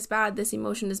feeling is bad, this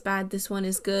emotion is bad, this one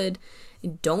is good.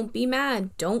 Don't be mad.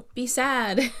 Don't be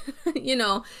sad.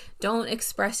 Don't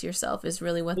express yourself is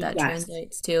really what that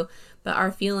translates to. But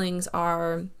our feelings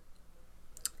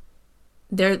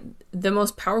they're the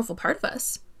most powerful part of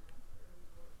us.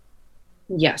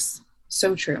 Yes,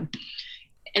 so true.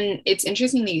 And it's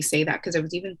interesting that you say that, because I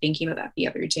was even thinking about that the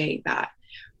other day, that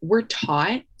we're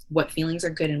taught what feelings are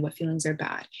good and what feelings are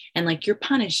bad. And like, you're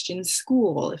punished in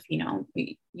school if,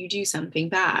 you do something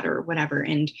bad or whatever,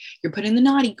 and you're put in the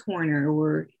naughty corner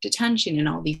or detention and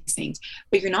all these things,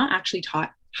 but you're not actually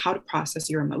taught how to process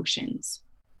your emotions,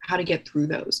 how to get through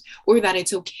those, or that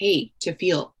it's okay to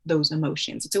feel those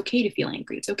emotions. It's okay to feel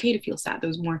angry. It's okay to feel sad,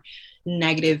 those more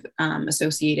negative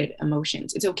associated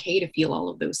emotions. It's okay to feel all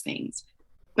of those things,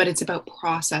 but it's about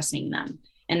processing them.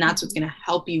 And that's what's going to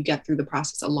help you get through the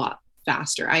process a lot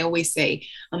faster. I always say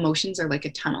emotions are like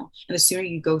a tunnel, and the sooner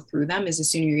you go through them is the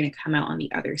sooner you're going to come out on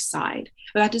the other side.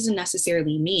 But that doesn't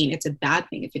necessarily mean it's a bad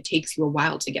thing if it takes you a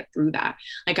while to get through that.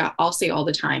 Like I'll say all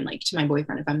the time, like to my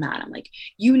boyfriend, if I'm mad, I'm like,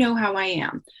 you know how I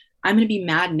am. I'm going to be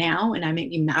mad now, and I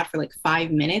might be mad for like 5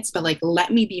 minutes, but like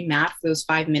let me be mad for those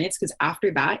 5 minutes, because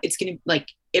after that it's going to like,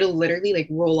 it'll literally like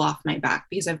roll off my back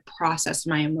because I've processed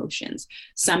my emotions.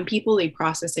 Some people, they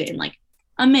process it in like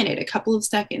a minute, a couple of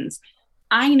seconds.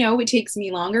 I know it takes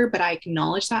me longer, but I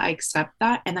acknowledge that, I accept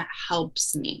that, and that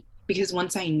helps me, because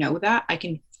once I know that, I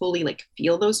can fully like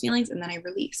feel those feelings, and then I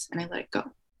release and I let it go.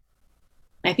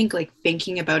 I think like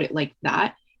thinking about it like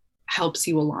that helps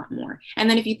you a lot more. And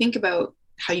then if you think about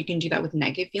how you can do that with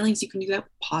negative feelings, you can do that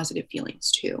with positive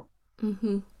feelings too.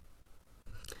 Mm-hmm.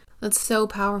 That's so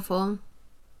powerful.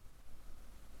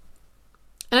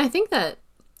 And I think that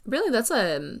really that's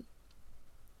a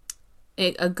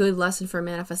good lesson for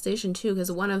manifestation too,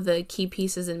 because one of the key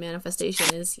pieces in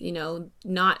manifestation is, you know,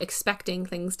 not expecting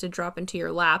things to drop into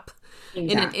your lap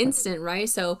in an instant, right?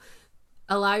 So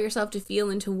allow yourself to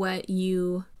feel into what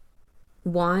you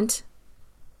want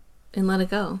and let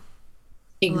it go.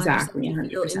 Exactly. 100%.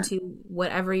 Feel into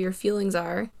whatever your feelings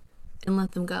are and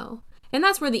let them go. And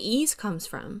that's where the ease comes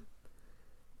from,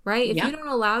 right? If you don't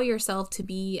allow yourself to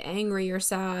be angry or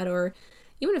sad, or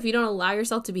even if you don't allow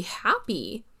yourself to be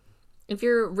happy, if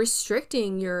you're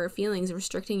restricting your feelings,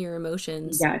 restricting your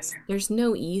emotions, there's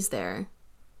no ease there.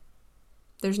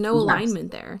 There's no alignment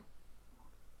there.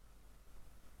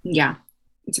 Yeah.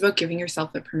 It's about giving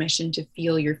yourself the permission to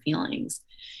feel your feelings,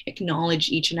 acknowledge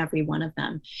each and every one of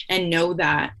them, and know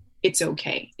that it's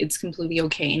okay. It's completely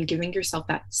okay. And giving yourself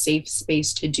that safe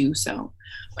space to do so.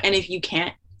 And if you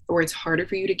can't, or it's harder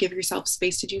for you to give yourself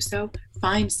space to do so,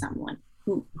 find someone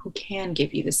who can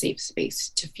give you the safe space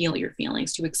to feel your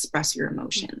feelings, to express your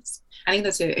emotions. I think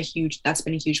that's that's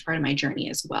been a huge part of my journey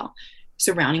as well.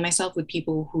 Surrounding myself with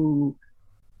people who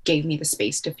gave me the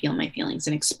space to feel my feelings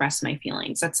and express my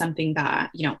feelings. That's something that,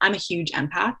 you know, I'm a huge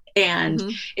empath, and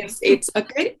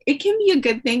it can be a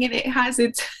good thing, and it has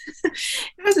its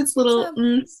little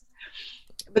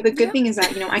but the good thing is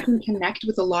that, you know, I can connect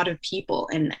with a lot of people,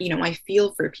 and, you know, I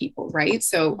feel for people, right?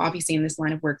 So obviously in this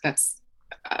line of work, that's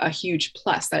a huge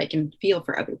plus, that I can feel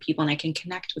for other people and I can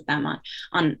connect with them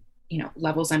on you know,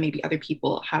 levels that maybe other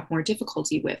people have more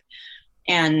difficulty with.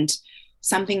 And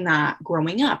something that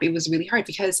growing up, it was really hard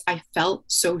because I felt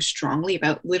so strongly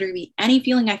about literally any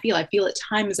feeling I feel at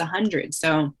times 100.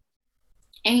 So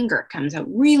anger comes out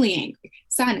really angry,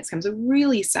 sadness comes out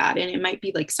really sad. And it might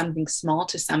be like something small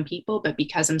to some people, but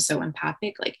because I'm so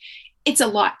empathic, like it's a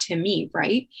lot to me,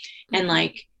 right? Mm-hmm. And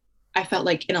like, I felt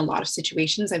like in a lot of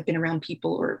situations, I've been around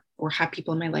people or had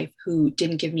people in my life who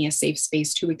didn't give me a safe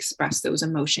space to express those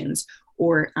emotions,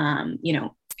 or, you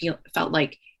know, felt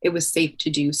like it was safe to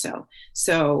do so.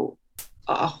 So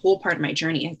a whole part of my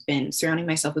journey has been surrounding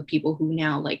myself with people who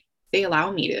now, like, they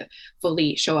allow me to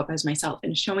fully show up as myself.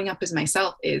 And showing up as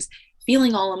myself is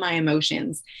feeling all of my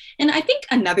emotions. And I think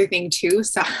another thing too,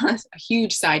 a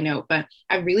huge side note, but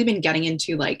I've really been getting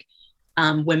into like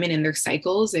women in their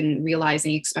cycles, and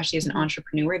realizing, especially as an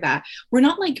entrepreneur, that we're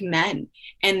not like men,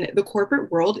 and the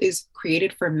corporate world is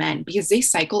created for men because they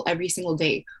cycle every single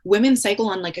day. Women cycle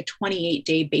on like a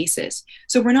 28-day basis.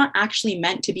 So we're not actually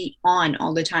meant to be on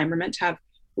all the time. We're meant to have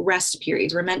rest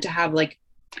periods. We're meant to have like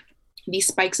these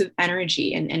spikes of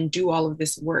energy and do all of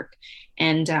this work.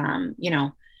 And, you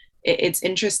know, it's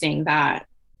interesting that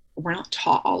we're not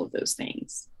taught all of those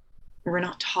things. We're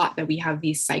not taught that we have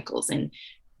these cycles, and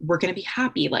we're going to be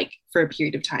happy like for a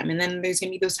period of time. And then there's going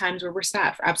to be those times where we're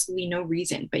sad for absolutely no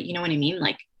reason. But you know what I mean?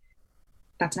 Like,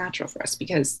 that's natural for us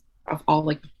because of all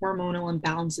like the hormonal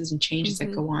imbalances and changes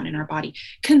that go on in our body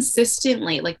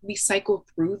consistently. Like, we cycle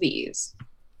through these.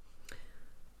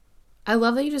 I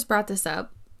love that you just brought this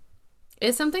up.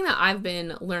 It's something that I've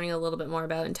been learning a little bit more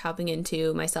about and tapping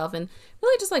into myself, and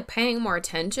really just like paying more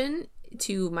attention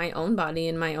to my own body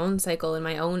and my own cycle and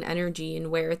my own energy and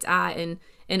where it's at, and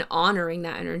honoring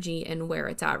that energy and where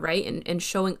it's at, right? And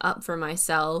showing up for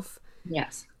myself.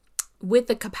 Yes. With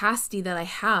the capacity that I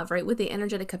have, right? With the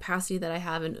energetic capacity that I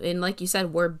have. And like you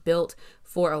said, we're built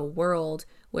for a world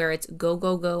where it's go,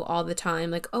 go, go all the time.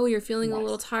 Like, oh, you're feeling a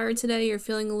little tired today. You're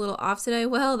feeling a little off today.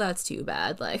 Well, that's too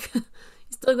bad. Like, you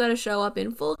still got to show up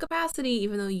in full capacity,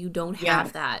 even though you don't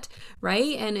have that,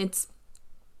 right? And it's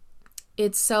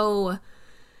so,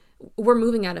 we're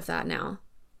moving out of that now.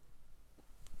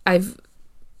 I've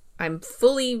I'm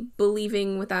fully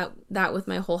believing with that with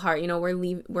my whole heart. You know,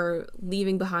 we're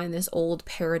leaving behind this old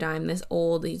paradigm, this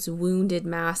wounded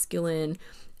masculine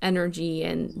energy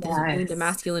and this wounded Yes.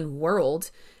 masculine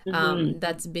world Hmm.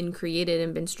 that's been created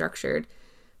and been structured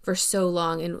for so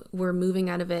long, and we're moving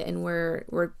out of it, and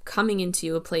we're coming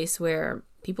into a place where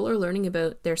people are learning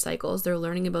about their cycles, they're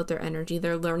learning about their energy,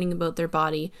 they're learning about their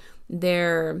body,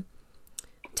 they're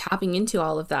tapping into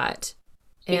all of that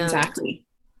and Exactly.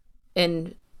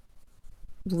 and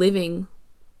living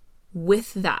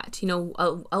with that, you know,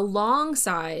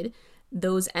 alongside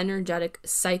those energetic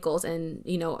cycles and,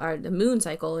 you know, the moon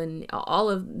cycle and all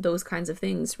of those kinds of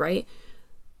things, right?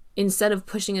 Instead of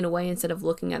pushing it away, instead of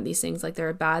looking at these things like they're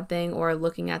a bad thing or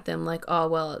looking at them like, oh,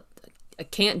 well, I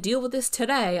can't deal with this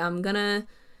today, I'm gonna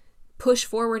push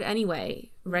forward anyway,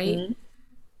 right? Hmm.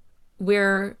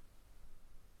 We're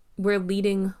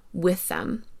leading with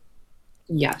them,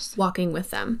 Yes. walking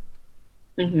with them.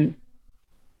 Hmm.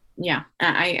 Yeah.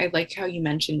 I like how you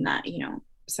mentioned that, you know,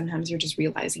 sometimes you're just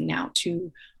realizing now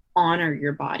to honor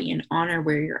your body and honor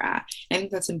where you're at. I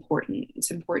think that's important.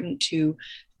 It's important to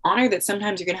honor that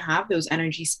sometimes you're going to have those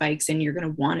energy spikes and you're going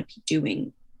to want to be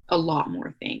doing a lot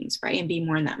more things, right? And be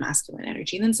more in that masculine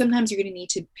energy. And then sometimes you're going to need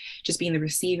to just be in the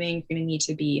receiving, you're going to need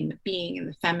to be in the being, in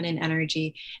the feminine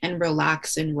energy, and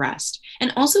relax and rest.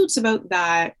 And also, it's about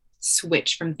that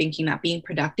switch from thinking that being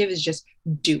productive is just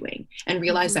doing and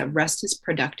realize Mm-hmm. that rest is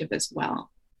productive as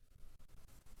well.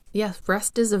 Yeah,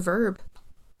 rest is a verb.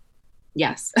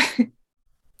 Yes.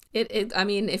 I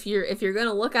mean, if you're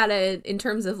gonna look at it in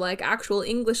terms of like actual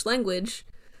English language,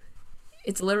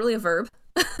 it's literally a verb.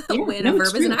 Yeah, When a no,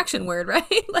 it's verb is an true. action word,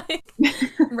 right? Like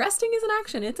resting is an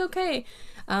action. It's okay.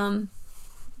 Um,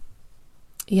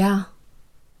 yeah,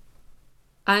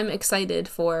 I'm excited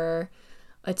for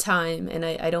a time, and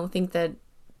I don't think that,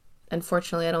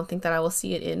 unfortunately, I don't think that I will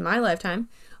see it in my lifetime,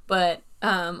 but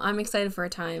I'm excited for a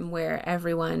time where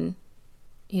everyone,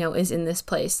 you know, is in this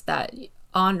place that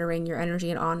honoring your energy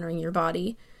and honoring your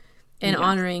body and Yes.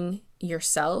 honoring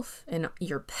yourself and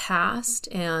your past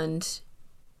and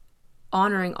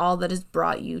honoring all that has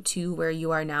brought you to where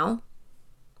you are now.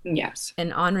 Yes.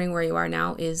 And honoring where you are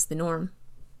now is the norm.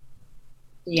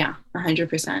 Yeah,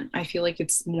 100%. I feel like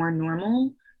it's more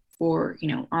normal for, you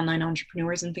know, online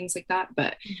entrepreneurs and things like that.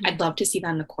 But Mm-hmm. I'd love to see that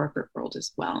in the corporate world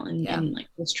as well. Yeah. And like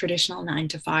those traditional 9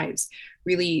 to 5s,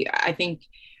 really, I think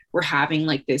we're having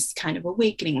like this kind of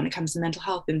awakening when it comes to mental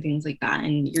health and things like that.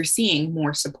 And you're seeing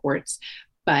more supports.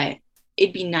 But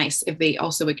it'd be nice if they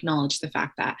also acknowledge the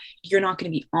fact that you're not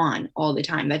going to be on all the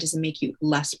time. That doesn't make you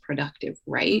less productive,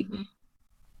 right? Mm-hmm.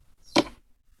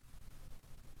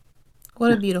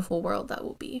 What a beautiful world that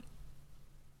will be.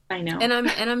 I know. And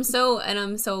I'm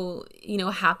so, you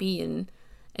know, happy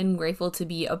and grateful to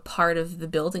be a part of the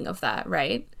building of that,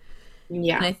 right? And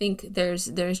Yeah. I think there's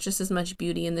just as much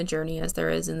beauty in the journey as there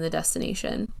is in the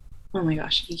destination, Oh my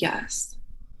gosh. Yes.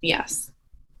 Yes.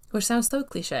 which sounds so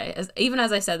cliche. As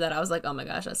I said that, I was like, "Oh my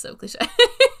gosh, that's so cliche."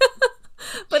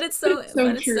 But it's But so it's so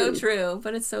but it's so true. true.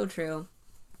 But it's so true.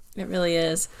 It really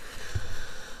is.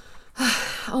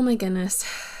 Oh my goodness.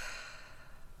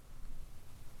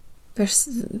 There's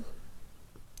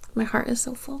my heart is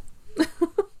so full.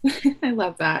 I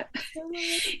love that. I love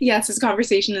it. Yes, this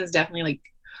conversation has definitely like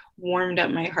warmed up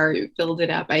my heart, filled it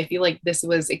up. I feel like this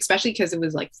was, especially because it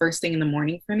was like first thing in the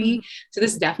morning for me. Mhm. So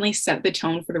this definitely set the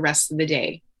tone for the rest of the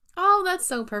day. Oh, that's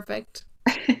so perfect.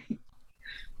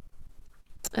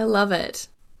 I love it.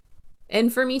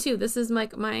 And for me too, this is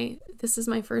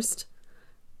my first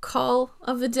call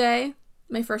of the day,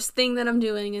 my first thing that I'm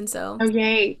doing, and so Oh,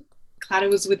 yay. Glad it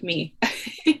was with me.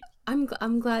 I'm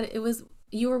glad it was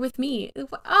you were with me.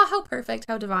 Oh, how perfect,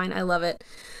 how divine. I love it.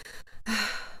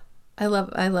 I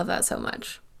love that so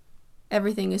much.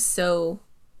 Everything is so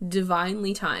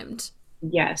divinely timed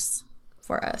Yes.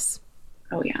 for us.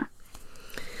 Oh, yeah.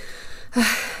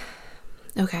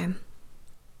 Okay.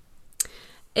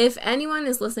 If anyone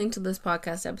is listening to this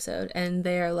podcast episode and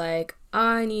they're like,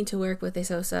 I need to work with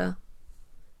Asosa,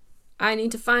 I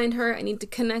need to find her, I need to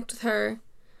connect with her,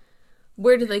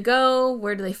 where do they go?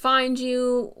 Where do they find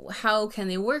you? How can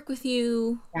they work with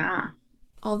you? Yeah.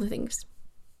 All the things.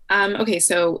 Okay,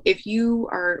 so if you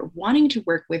are wanting to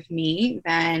work with me,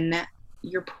 then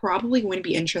you're probably going to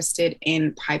be interested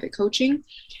in private coaching.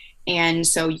 And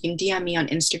so you can DM me on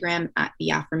Instagram at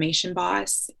the affirmation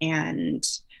boss. And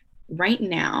right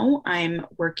now I'm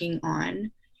working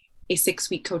on a 6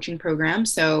 week coaching program.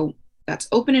 So that's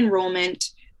open enrollment.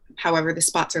 However, the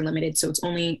spots are limited. So it's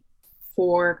only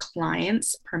 4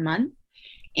 clients per month.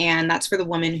 And that's for the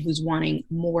woman who's wanting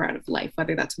more out of life,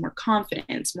 whether that's more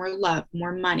confidence, more love,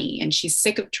 more money. And she's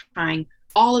sick of trying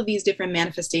all of these different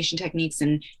manifestation techniques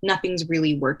and nothing's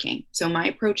really working. So my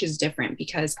approach is different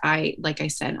because like I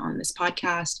said on this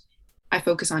podcast, I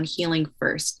focus on healing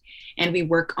first, and we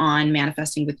work on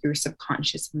manifesting with your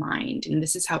subconscious mind. And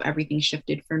this is how everything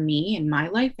shifted for me in my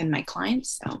life and my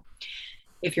clients. So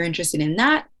if you're interested in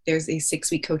that, there's a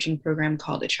 6-week coaching program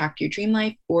called Attract Your Dream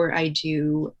Life, or I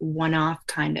do one-off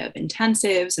kind of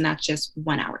intensives, and that's just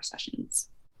 1-hour sessions.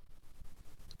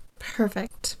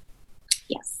 Perfect.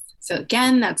 Yes. So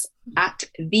again, that's at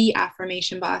The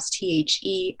Affirmation Boss,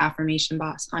 THE Affirmation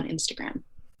Boss on Instagram.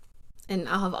 And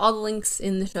I'll have all the links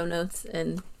in the show notes,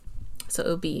 and so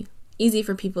it'll be easy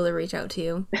for people to reach out to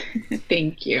you.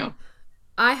 Thank you.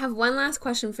 I have one last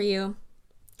question for you.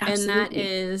 Absolutely. And that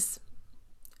is,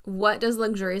 what does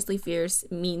Luxuriously Fierce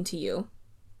mean to you?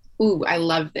 Ooh, I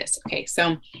love this. Okay,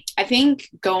 so I think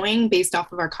going based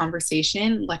off of our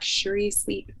conversation,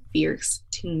 Luxuriously Fierce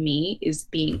to me is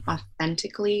being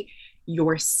authentically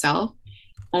yourself,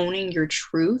 owning your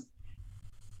truth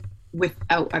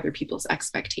without other people's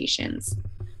expectations.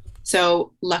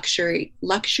 So luxury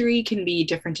can be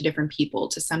different to different people.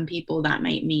 To some people that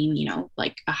might mean,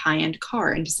 like a high-end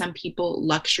car. And to some people,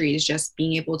 luxury is just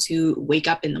being able to wake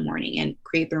up in the morning and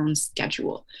create their own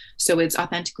schedule. So it's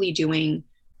authentically doing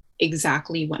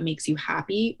exactly what makes you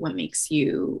happy, what makes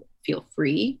you feel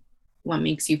free, what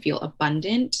makes you feel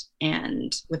abundant,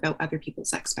 and without other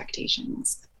people's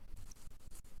expectations.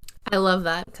 I love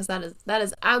that, because that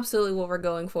is absolutely what we're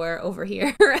going for over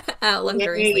here at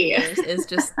Luxuriously Fierce, is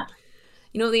just,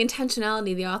 the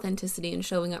intentionality, the authenticity, and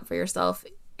showing up for yourself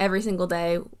every single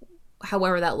day,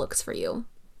 however that looks for you.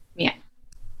 Yeah.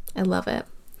 I love it.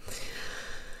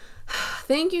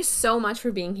 Thank you so much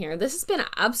for being here. This has been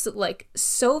absolutely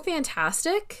so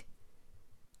fantastic.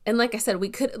 And like I said, we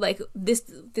could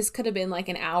this could have been like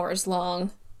an hours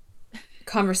long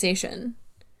conversation.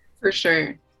 For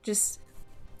sure. Just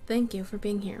thank you for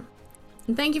being here.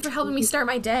 And thank you for helping me start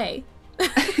my day.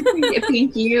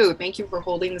 Thank you. Thank you for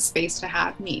holding the space to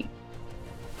have me.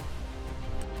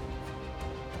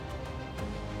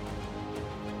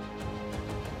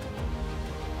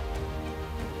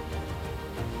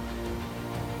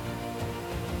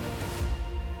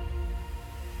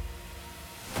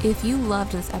 If you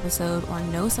loved this episode or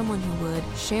know someone who would,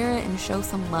 share it and show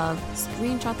some love.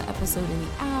 Screenshot the episode in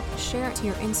the app, share it to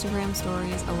your Instagram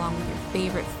stories along with your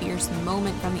favorite fierce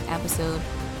moment from the episode,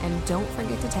 and don't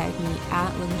forget to tag me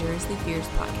at Luxuriously Fierce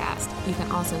Podcast. You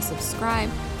can also subscribe,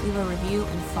 leave a review,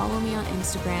 and follow me on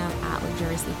Instagram at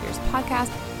Luxuriously Fierce Podcast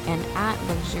and at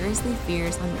Luxuriously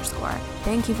Fierce _.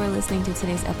 Thank you for listening to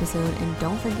today's episode, and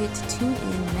don't forget to tune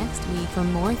in next week for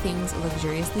more things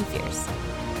Luxuriously Fierce.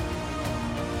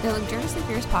 The Luxuriously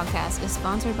Fierce podcast is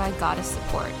sponsored by Goddess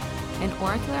Support, an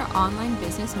oracular online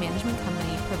business management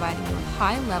company providing you with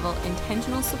high-level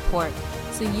intentional support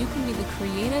so you can be the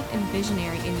creative and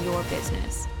visionary in your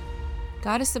business.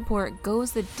 Goddess Support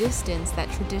goes the distance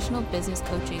that traditional business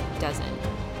coaching doesn't.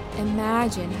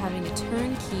 Imagine having a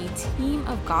turnkey team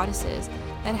of goddesses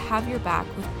that have your back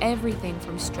with everything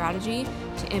from strategy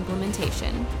to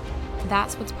implementation.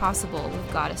 That's what's possible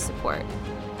with Goddess Support.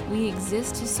 We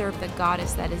exist to serve the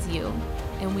goddess that is you,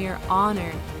 and we are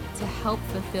honored to help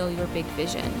fulfill your big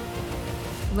vision.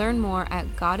 Learn more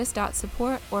at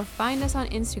goddess.support or find us on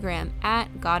Instagram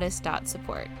at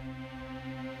goddess.support.